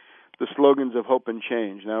slogans of hope and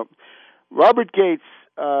change. Now, Robert Gates,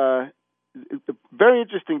 a very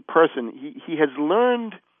interesting person. He has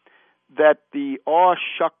learned that the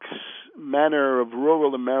aw-shucks manner of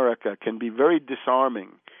rural America can be very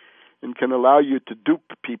disarming and can allow you to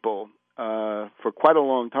dupe people for quite a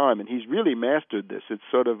long time, and he's really mastered this. It's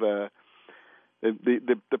sort of the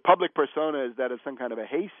public persona is that of some kind of a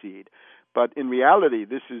hayseed, but in reality,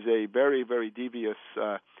 this is a very, very devious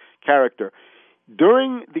character.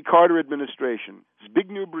 During the Carter administration,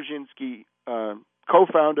 Zbigniew Brzezinski,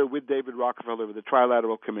 co-founder with David Rockefeller of the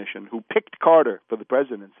Trilateral Commission, who picked Carter for the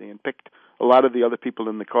presidency and picked a lot of the other people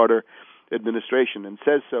in the Carter administration, and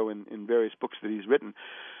says so in various books that he's written.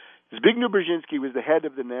 Zbigniew Brzezinski was the head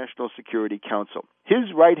of the National Security Council.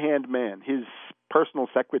 His right-hand man, his personal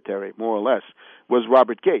secretary, more or less, was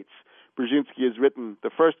Robert Gates. Brzezinski has written, the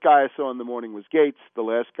first guy I saw in the morning was Gates, the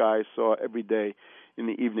last guy I saw every day in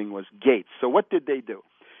the evening was Gates. So what did they do?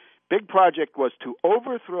 Big project was to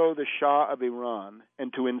overthrow the Shah of Iran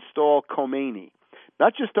and to install Khomeini.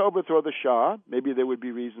 Not just to overthrow the Shah, maybe there would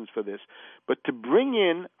be reasons for this, but to bring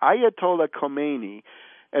in Ayatollah Khomeini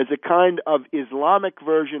as a kind of Islamic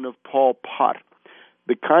version of Pol Pot,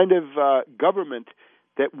 the kind of government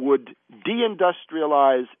that would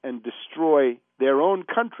deindustrialize and destroy their own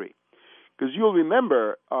country. Because you'll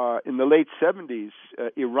remember in the late 70s,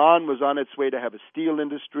 Iran was on its way to have a steel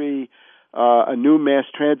industry, a new mass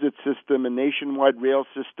transit system, a nationwide rail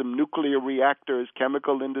system, nuclear reactors,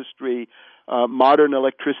 chemical industry, modern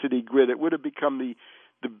electricity grid. It would have become the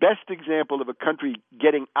best example of a country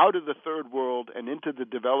getting out of the third world and into the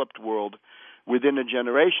developed world within a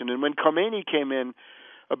generation. And when Khomeini came in,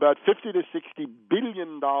 about $50 to $60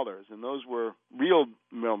 billion, and those were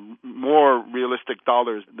more realistic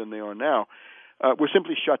dollars than they are now, were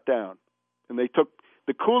simply shut down. And they took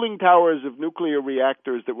the cooling towers of nuclear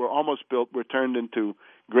reactors that were almost built, were turned into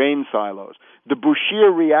grain silos. The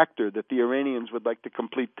Bushehr reactor that the Iranians would like to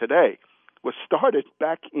complete today was started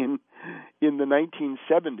back in the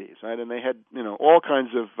 1970s, right? And they had all kinds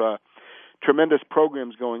of tremendous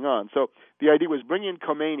programs going on. So the idea was bring in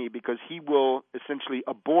Khomeini because he will essentially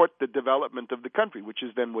abort the development of the country, which is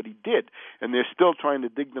then what he did. And they're still trying to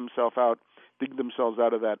dig themselves out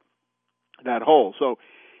of that hole. So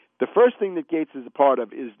the first thing that Gates is a part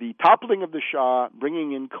of is the toppling of the Shah,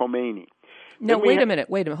 bringing in Khomeini. Now, wait a minute,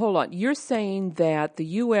 hold on. You're saying that the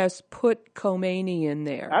U.S. put Khomeini in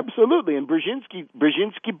there. Absolutely, and Brzezinski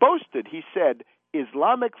boasted. He said,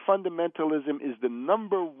 Islamic fundamentalism is the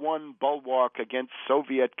number one bulwark against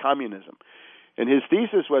Soviet communism. And his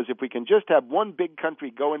thesis was, if we can just have one big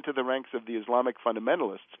country go into the ranks of the Islamic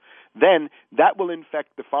fundamentalists, then that will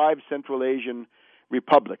infect the 5 Central Asian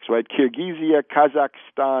republics, right? Kyrgyzia,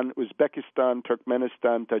 Kazakhstan, Uzbekistan,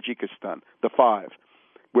 Turkmenistan, Tajikistan, the 5,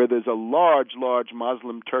 where there's a large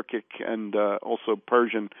Muslim, Turkic, and also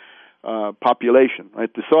Persian population, right?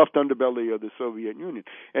 The soft underbelly of the Soviet Union.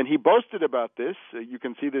 And he boasted about this. You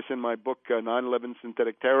can see this in my book, 9/11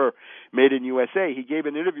 Synthetic Terror, Made in USA. He gave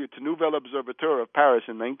an interview to Nouvelle Observateur of Paris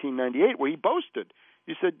in 1998 where he boasted.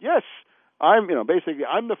 He said, yes, I'm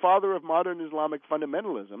the father of modern Islamic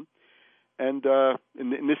fundamentalism. And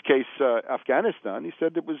in this case, Afghanistan, he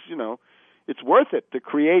said it was, it's worth it to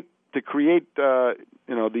create the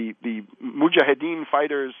Mujahideen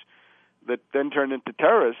fighters that then turn into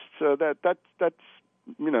terrorists. That's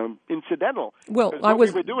incidental. Well, what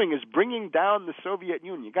we were doing is bringing down the Soviet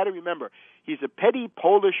Union. You got to remember, he's a petty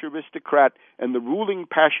Polish aristocrat, and the ruling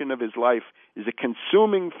passion of his life is a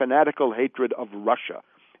consuming fanatical hatred of Russia.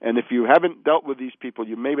 And if you haven't dealt with these people,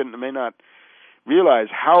 you may not realize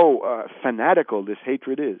how fanatical this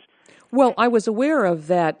hatred is. Well, I was aware of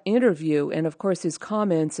that interview and, of course, his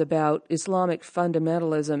comments about Islamic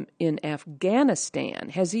fundamentalism in Afghanistan.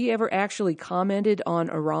 Has he ever actually commented on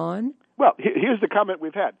Iran? Well, here's the comment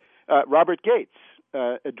we've had. Robert Gates,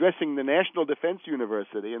 addressing the National Defense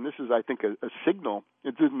University, and this is, I think, a signal.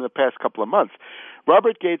 It's in the past couple of months.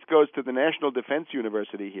 Robert Gates goes to the National Defense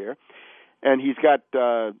University here, and he's got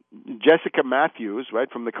Jessica Matthews,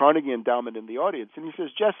 right, from the Carnegie Endowment in the audience. And he says,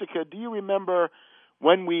 Jessica, do you remember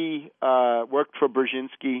when we worked for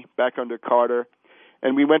Brzezinski back under Carter,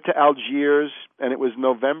 and we went to Algiers, and it was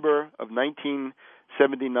November of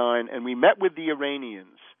 1979, and we met with the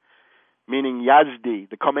Iranians, meaning Yazdi,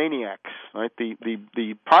 the Khomeiniacs, right?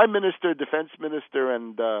 The prime minister, defense minister,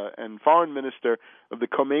 and foreign minister of the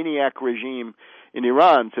Khomeiniac regime in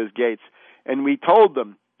Iran, says Gates. And we told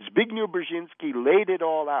them, Zbigniew Brzezinski laid it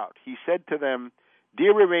all out. He said to them,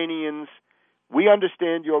 dear Iranians, we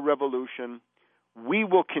understand your revolution. We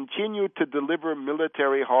will continue to deliver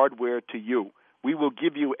military hardware to you. We will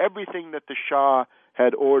give you everything that the Shah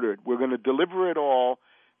had ordered. We're going to deliver it all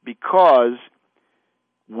because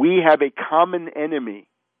we have a common enemy.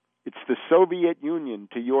 It's the Soviet Union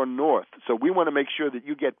to your north. So we want to make sure that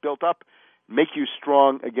you get built up, make you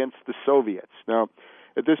strong against the Soviets. Now,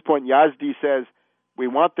 at this point, Yazdi says, we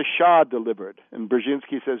want the Shah delivered. And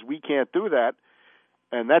Brzezinski says, we can't do that.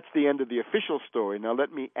 And that's the end of the official story. Now,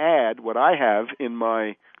 let me add what I have in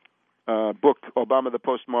my book, Obama, the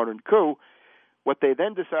Postmodern Coup. What they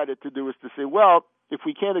then decided to do is to say, well, if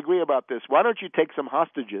we can't agree about this, why don't you take some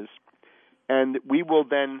hostages, and we will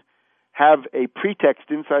then have a pretext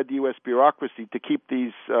inside the U.S. bureaucracy to keep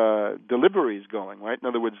these deliveries going, right? In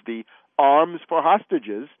other words, the arms for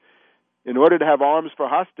hostages. In order to have arms for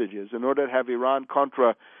hostages, in order to have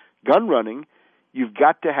Iran-Contra gun running, you've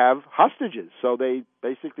got to have hostages. So they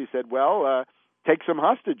basically said, well, take some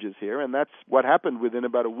hostages here, and that's what happened within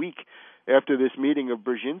about a week after this meeting of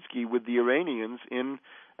Brzezinski with the Iranians in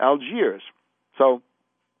Algiers. So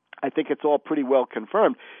I think it's all pretty well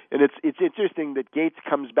confirmed. And it's interesting that Gates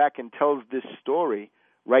comes back and tells this story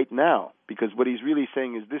right now, because what he's really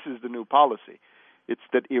saying is this is the new policy. It's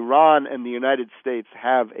that Iran and the United States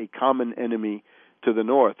have a common enemy to the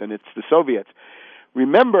north, and it's the Soviets.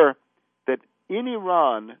 Remember that in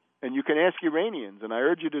Iran, and you can ask Iranians, and I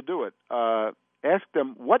urge you to do it, ask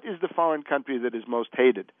them, what is the foreign country that is most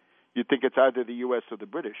hated? You'd think it's either the U.S. or the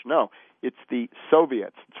British. No, it's the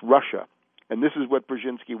Soviets. It's Russia. And this is what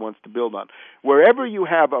Brzezinski wants to build on. Wherever you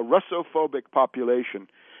have a Russophobic population,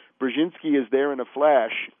 Brzezinski is there in a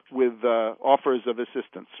flash with offers of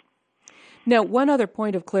assistance. Now, one other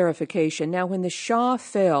point of clarification. Now, when the Shah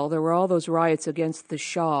fell, there were all those riots against the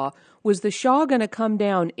Shah. Was the Shah going to come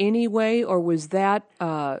down anyway, or was that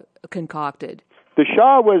concocted? The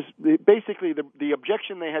Shah was, basically, the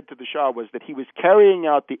objection they had to the Shah was that he was carrying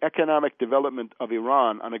out the economic development of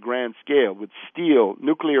Iran on a grand scale with steel,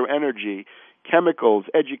 nuclear energy, chemicals,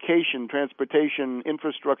 education, transportation,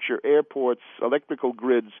 infrastructure, airports, electrical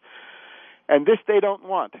grids. And this they don't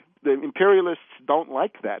want. The imperialists don't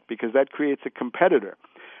like that because that creates a competitor.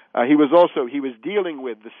 He was dealing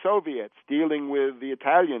with the Soviets, dealing with the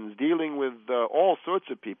Italians, dealing with all sorts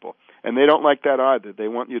of people, and they don't like that either. They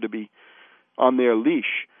want you to be on their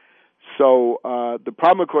leash. So the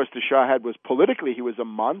problem, of course, the Shah had was politically he was a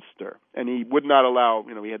monster, and he would not allow.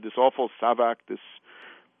 He had this awful Savak, this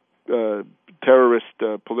terrorist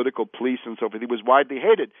political police and so forth. He was widely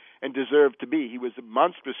hated and deserved to be. He was a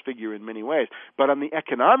monstrous figure in many ways. But on the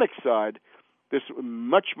economic side, this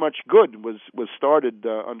much good was started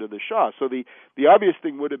under the Shah. So the obvious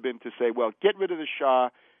thing would have been to say, well, get rid of the Shah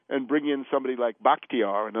and bring in somebody like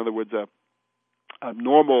Bakhtiar, in other words, a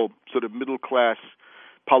normal sort of middle-class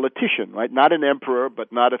politician, right? Not an emperor,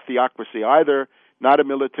 but not a theocracy either, not a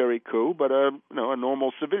military coup, but a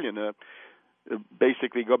normal civilian.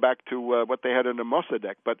 Basically go back to what they had under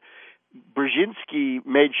Mossadegh. But Brzezinski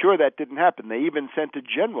made sure that didn't happen. They even sent a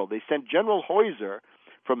general. They sent General Heuser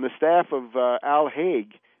from the staff of Al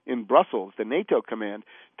Haig in Brussels, the NATO command,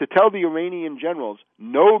 to tell the Iranian generals,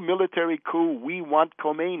 no military coup, we want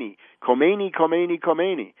Khomeini. Khomeini, Khomeini,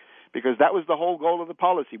 Khomeini. Because that was the whole goal of the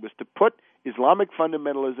policy, was to put Islamic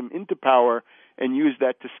fundamentalism into power and use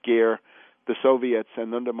that to scare the Soviets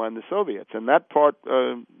and undermine the Soviets. And that part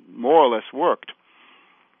more or less worked.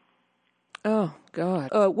 Oh, God.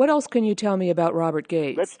 What else can you tell me about Robert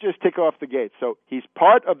Gates? Let's just tick off the Gates. So he's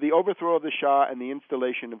part of the overthrow of the Shah and the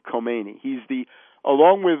installation of Khomeini. He's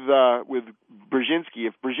along with Brzezinski,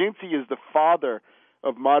 if Brzezinski is the father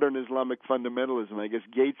of modern Islamic fundamentalism, I guess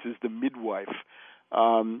Gates is the midwife.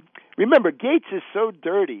 Remember, Gates is so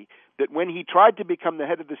dirty that when he tried to become the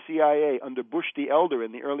head of the CIA under Bush the Elder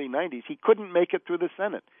in the early 90s, he couldn't make it through the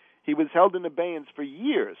Senate. He was held in abeyance for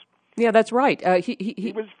years. Yeah, that's right.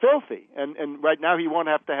 He was filthy, and right now he won't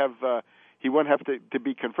have to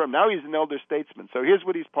be confirmed. Now he's an elder statesman. So here's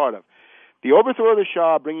what he's part of: the overthrow of the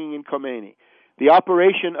Shah, bringing in Khomeini, the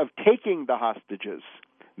operation of taking the hostages,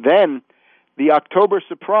 then the October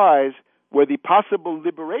surprise, where the possible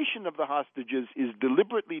liberation of the hostages is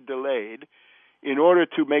deliberately delayed in order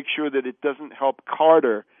to make sure that it doesn't help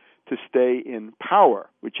Carter to stay in power,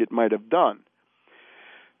 which it might have done.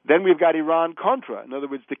 Then we've got Iran-Contra. In other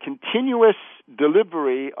words, the continuous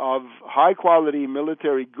delivery of high-quality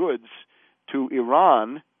military goods to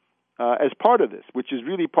Iran as part of this, which is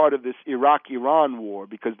really part of this Iraq-Iran war,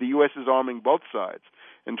 because the U.S. is arming both sides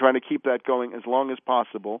and trying to keep that going as long as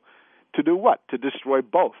possible. To do what? To destroy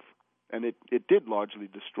both. And it did largely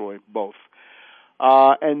destroy both.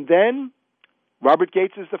 And then Robert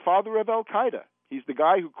Gates is the father of Al-Qaeda. He's the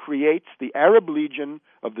guy who creates the Arab Legion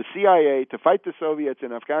of the CIA to fight the Soviets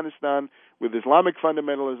in Afghanistan with Islamic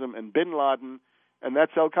fundamentalism and bin Laden, and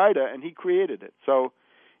that's Al-Qaeda, and he created it. So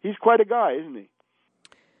he's quite a guy, isn't he?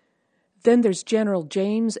 Then there's General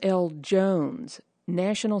James L. Jones,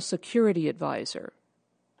 National Security Advisor.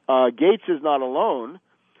 Gates is not alone.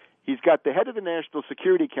 He's got the head of the National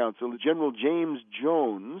Security Council, General James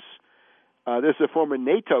Jones. This is a former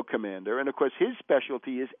NATO commander, and of course his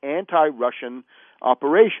specialty is anti-Russian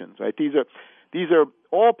operations. Right? These are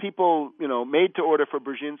all people made to order for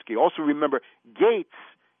Brzezinski. Also remember, Gates,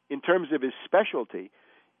 in terms of his specialty,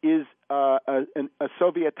 is a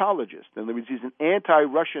Sovietologist. In other words, he's an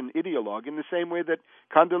anti-Russian ideologue in the same way that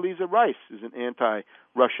Condoleezza Rice is an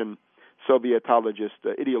anti-Russian Sovietologist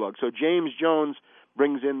ideologue. So James Jones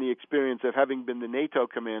brings in the experience of having been the NATO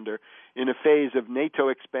commander in a phase of NATO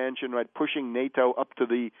expansion, right, pushing NATO up to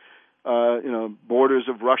the borders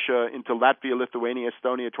of Russia into Latvia, Lithuania,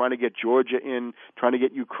 Estonia, trying to get Georgia in, trying to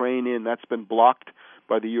get Ukraine in. That's been blocked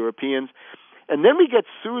by the Europeans. And then we get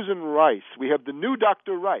Susan Rice. We have the new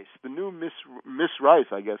Dr. Rice, the new Miss Rice,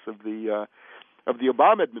 I guess, of the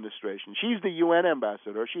Obama administration. She's the UN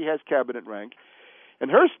ambassador. She has cabinet rank. And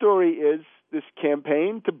her story is this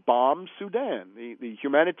campaign to bomb Sudan. The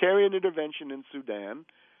humanitarian intervention in Sudan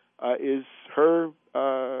is her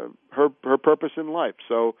purpose in life.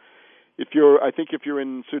 So if you're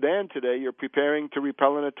in Sudan today, you're preparing to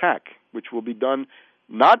repel an attack, which will be done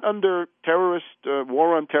not under terrorist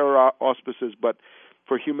war on terror auspices, but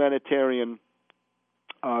for humanitarian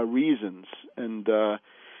reasons. And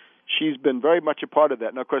she's been very much a part of that.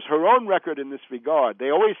 And of course, her own record in this regard, they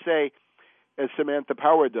always say, as Samantha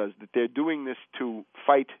Power does, that they're doing this to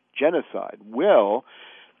fight genocide. Well,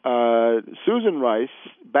 Susan Rice,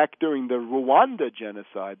 back during the Rwanda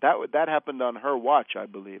genocide, that happened on her watch, I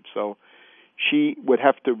believe. So she would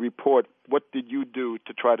have to report, what did you do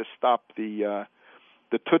to try to stop the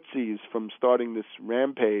the Tutsis from starting this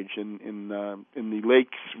rampage in the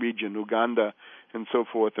Lakes region, Uganda and so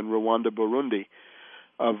forth, and Rwanda, Burundi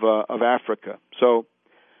of Africa. So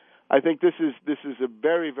I think this is a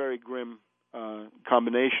very, very grim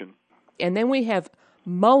combination. And then we have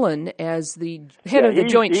Mullen as the head of the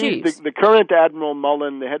Joint Chiefs. The current Admiral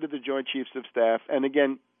Mullen, the head of the Joint Chiefs of Staff, and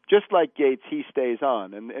again, just like Gates, he stays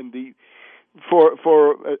on. And for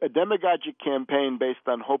a demagogic campaign based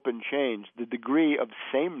on hope and change, the degree of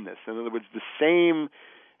sameness, in other words, the same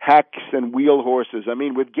hacks and wheel horses. I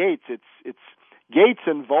mean, with Gates, it's Gates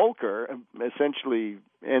and Volcker essentially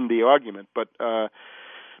end the argument, but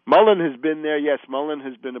Mullen has been there. Yes, Mullen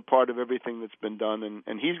has been a part of everything that's been done,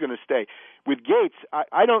 and he's going to stay. With Gates,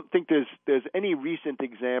 I don't think there's any recent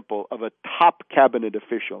example of a top cabinet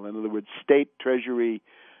official, in other words, state, treasury,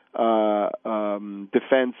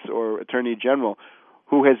 defense, or attorney general,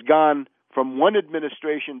 who has gone from one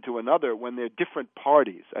administration to another when they're different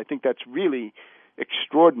parties. I think that's really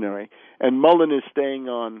extraordinary, and Mullen is staying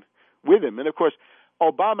on with him. And of course,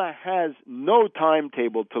 Obama has no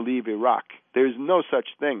timetable to leave Iraq. There's no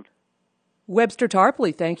such thing. Webster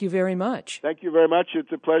Tarpley, thank you very much. Thank you very much.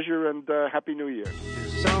 It's a pleasure, and Happy New Year.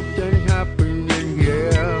 Something happening,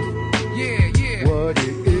 yeah. What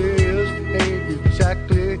it is ain't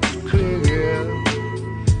exactly clear.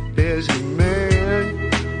 There's a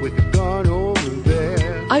man with a gun over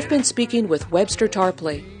there. I've been speaking with Webster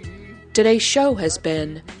Tarpley. Today's show has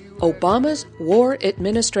been Obama's War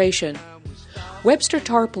Administration. Webster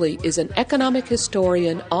Tarpley is an economic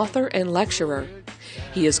historian, author, and lecturer.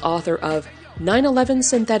 He is author of 9/11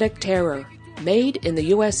 Synthetic Terror, Made in the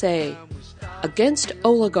USA, Against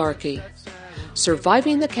Oligarchy,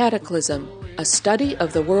 Surviving the Cataclysm, A Study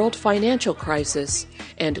of the World Financial Crisis,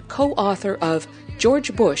 and co-author of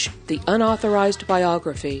George Bush, The Unauthorized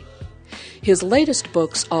Biography. His latest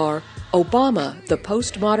books are Obama, The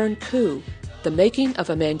Postmodern Coup, The Making of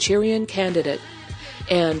a Manchurian Candidate,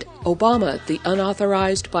 and Obama, The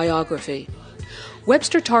Unauthorized Biography.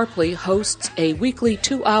 Webster Tarpley hosts a weekly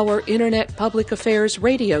 2-hour Internet public affairs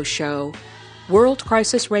radio show, World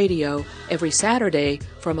Crisis Radio, every Saturday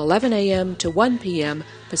from 11 a.m. to 1 p.m.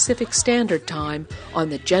 Pacific Standard Time on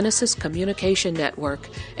the Genesis Communication Network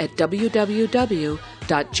at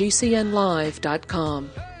www.gcnlive.com.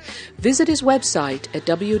 Visit his website at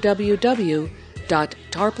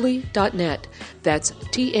www.tarpley.net. That's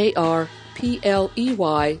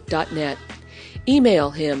TARPLEY.net. Email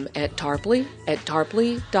him at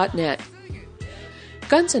tarpley@tarpley.net.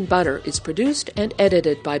 Guns and Butter is produced and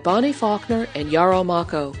edited by Bonnie Faulkner and Yarrow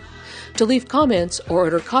Mako. To leave comments or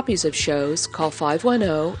order copies of shows, call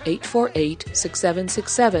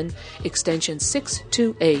 510-848-6767, extension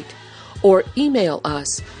 628, or email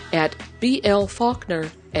us at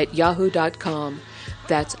blfaulkner@yahoo.com.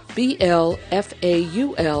 That's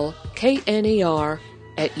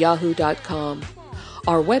BLFAULKNER@yahoo.com.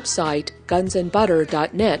 Our website,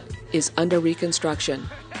 gunsandbutter.net, is under reconstruction.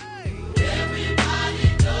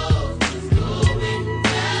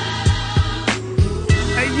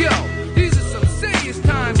 Hey yo, these are some serious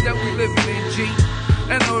times that we living in, G.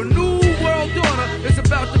 And a new world order is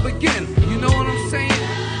about to begin. You know what I'm saying?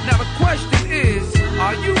 Now the question is,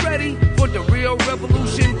 are you ready for the real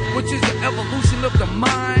revolution, which is the evolution of the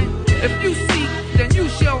mind? If you seek, then you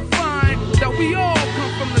shall find that we all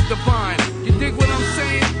come from the divine. You dig what I'm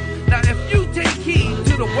saying? Now if you take heed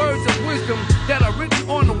to the words of wisdom that are written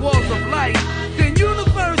on the walls of life, then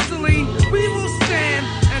universally we will stand,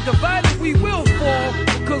 and divided we will fall,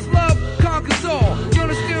 because love conquers all. You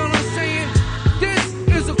understand what I'm saying? This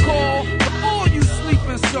is a call for all you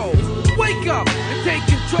sleeping souls. Wake up and take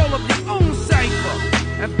control of your own cipher,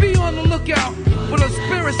 and be on the lookout for the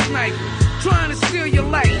spirit snipers trying to steal your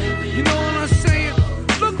life. You know what I'm saying?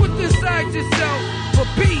 Look within yourself for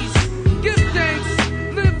peace. Give thanks,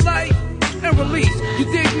 live life, and release. You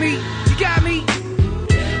dig me? You got me?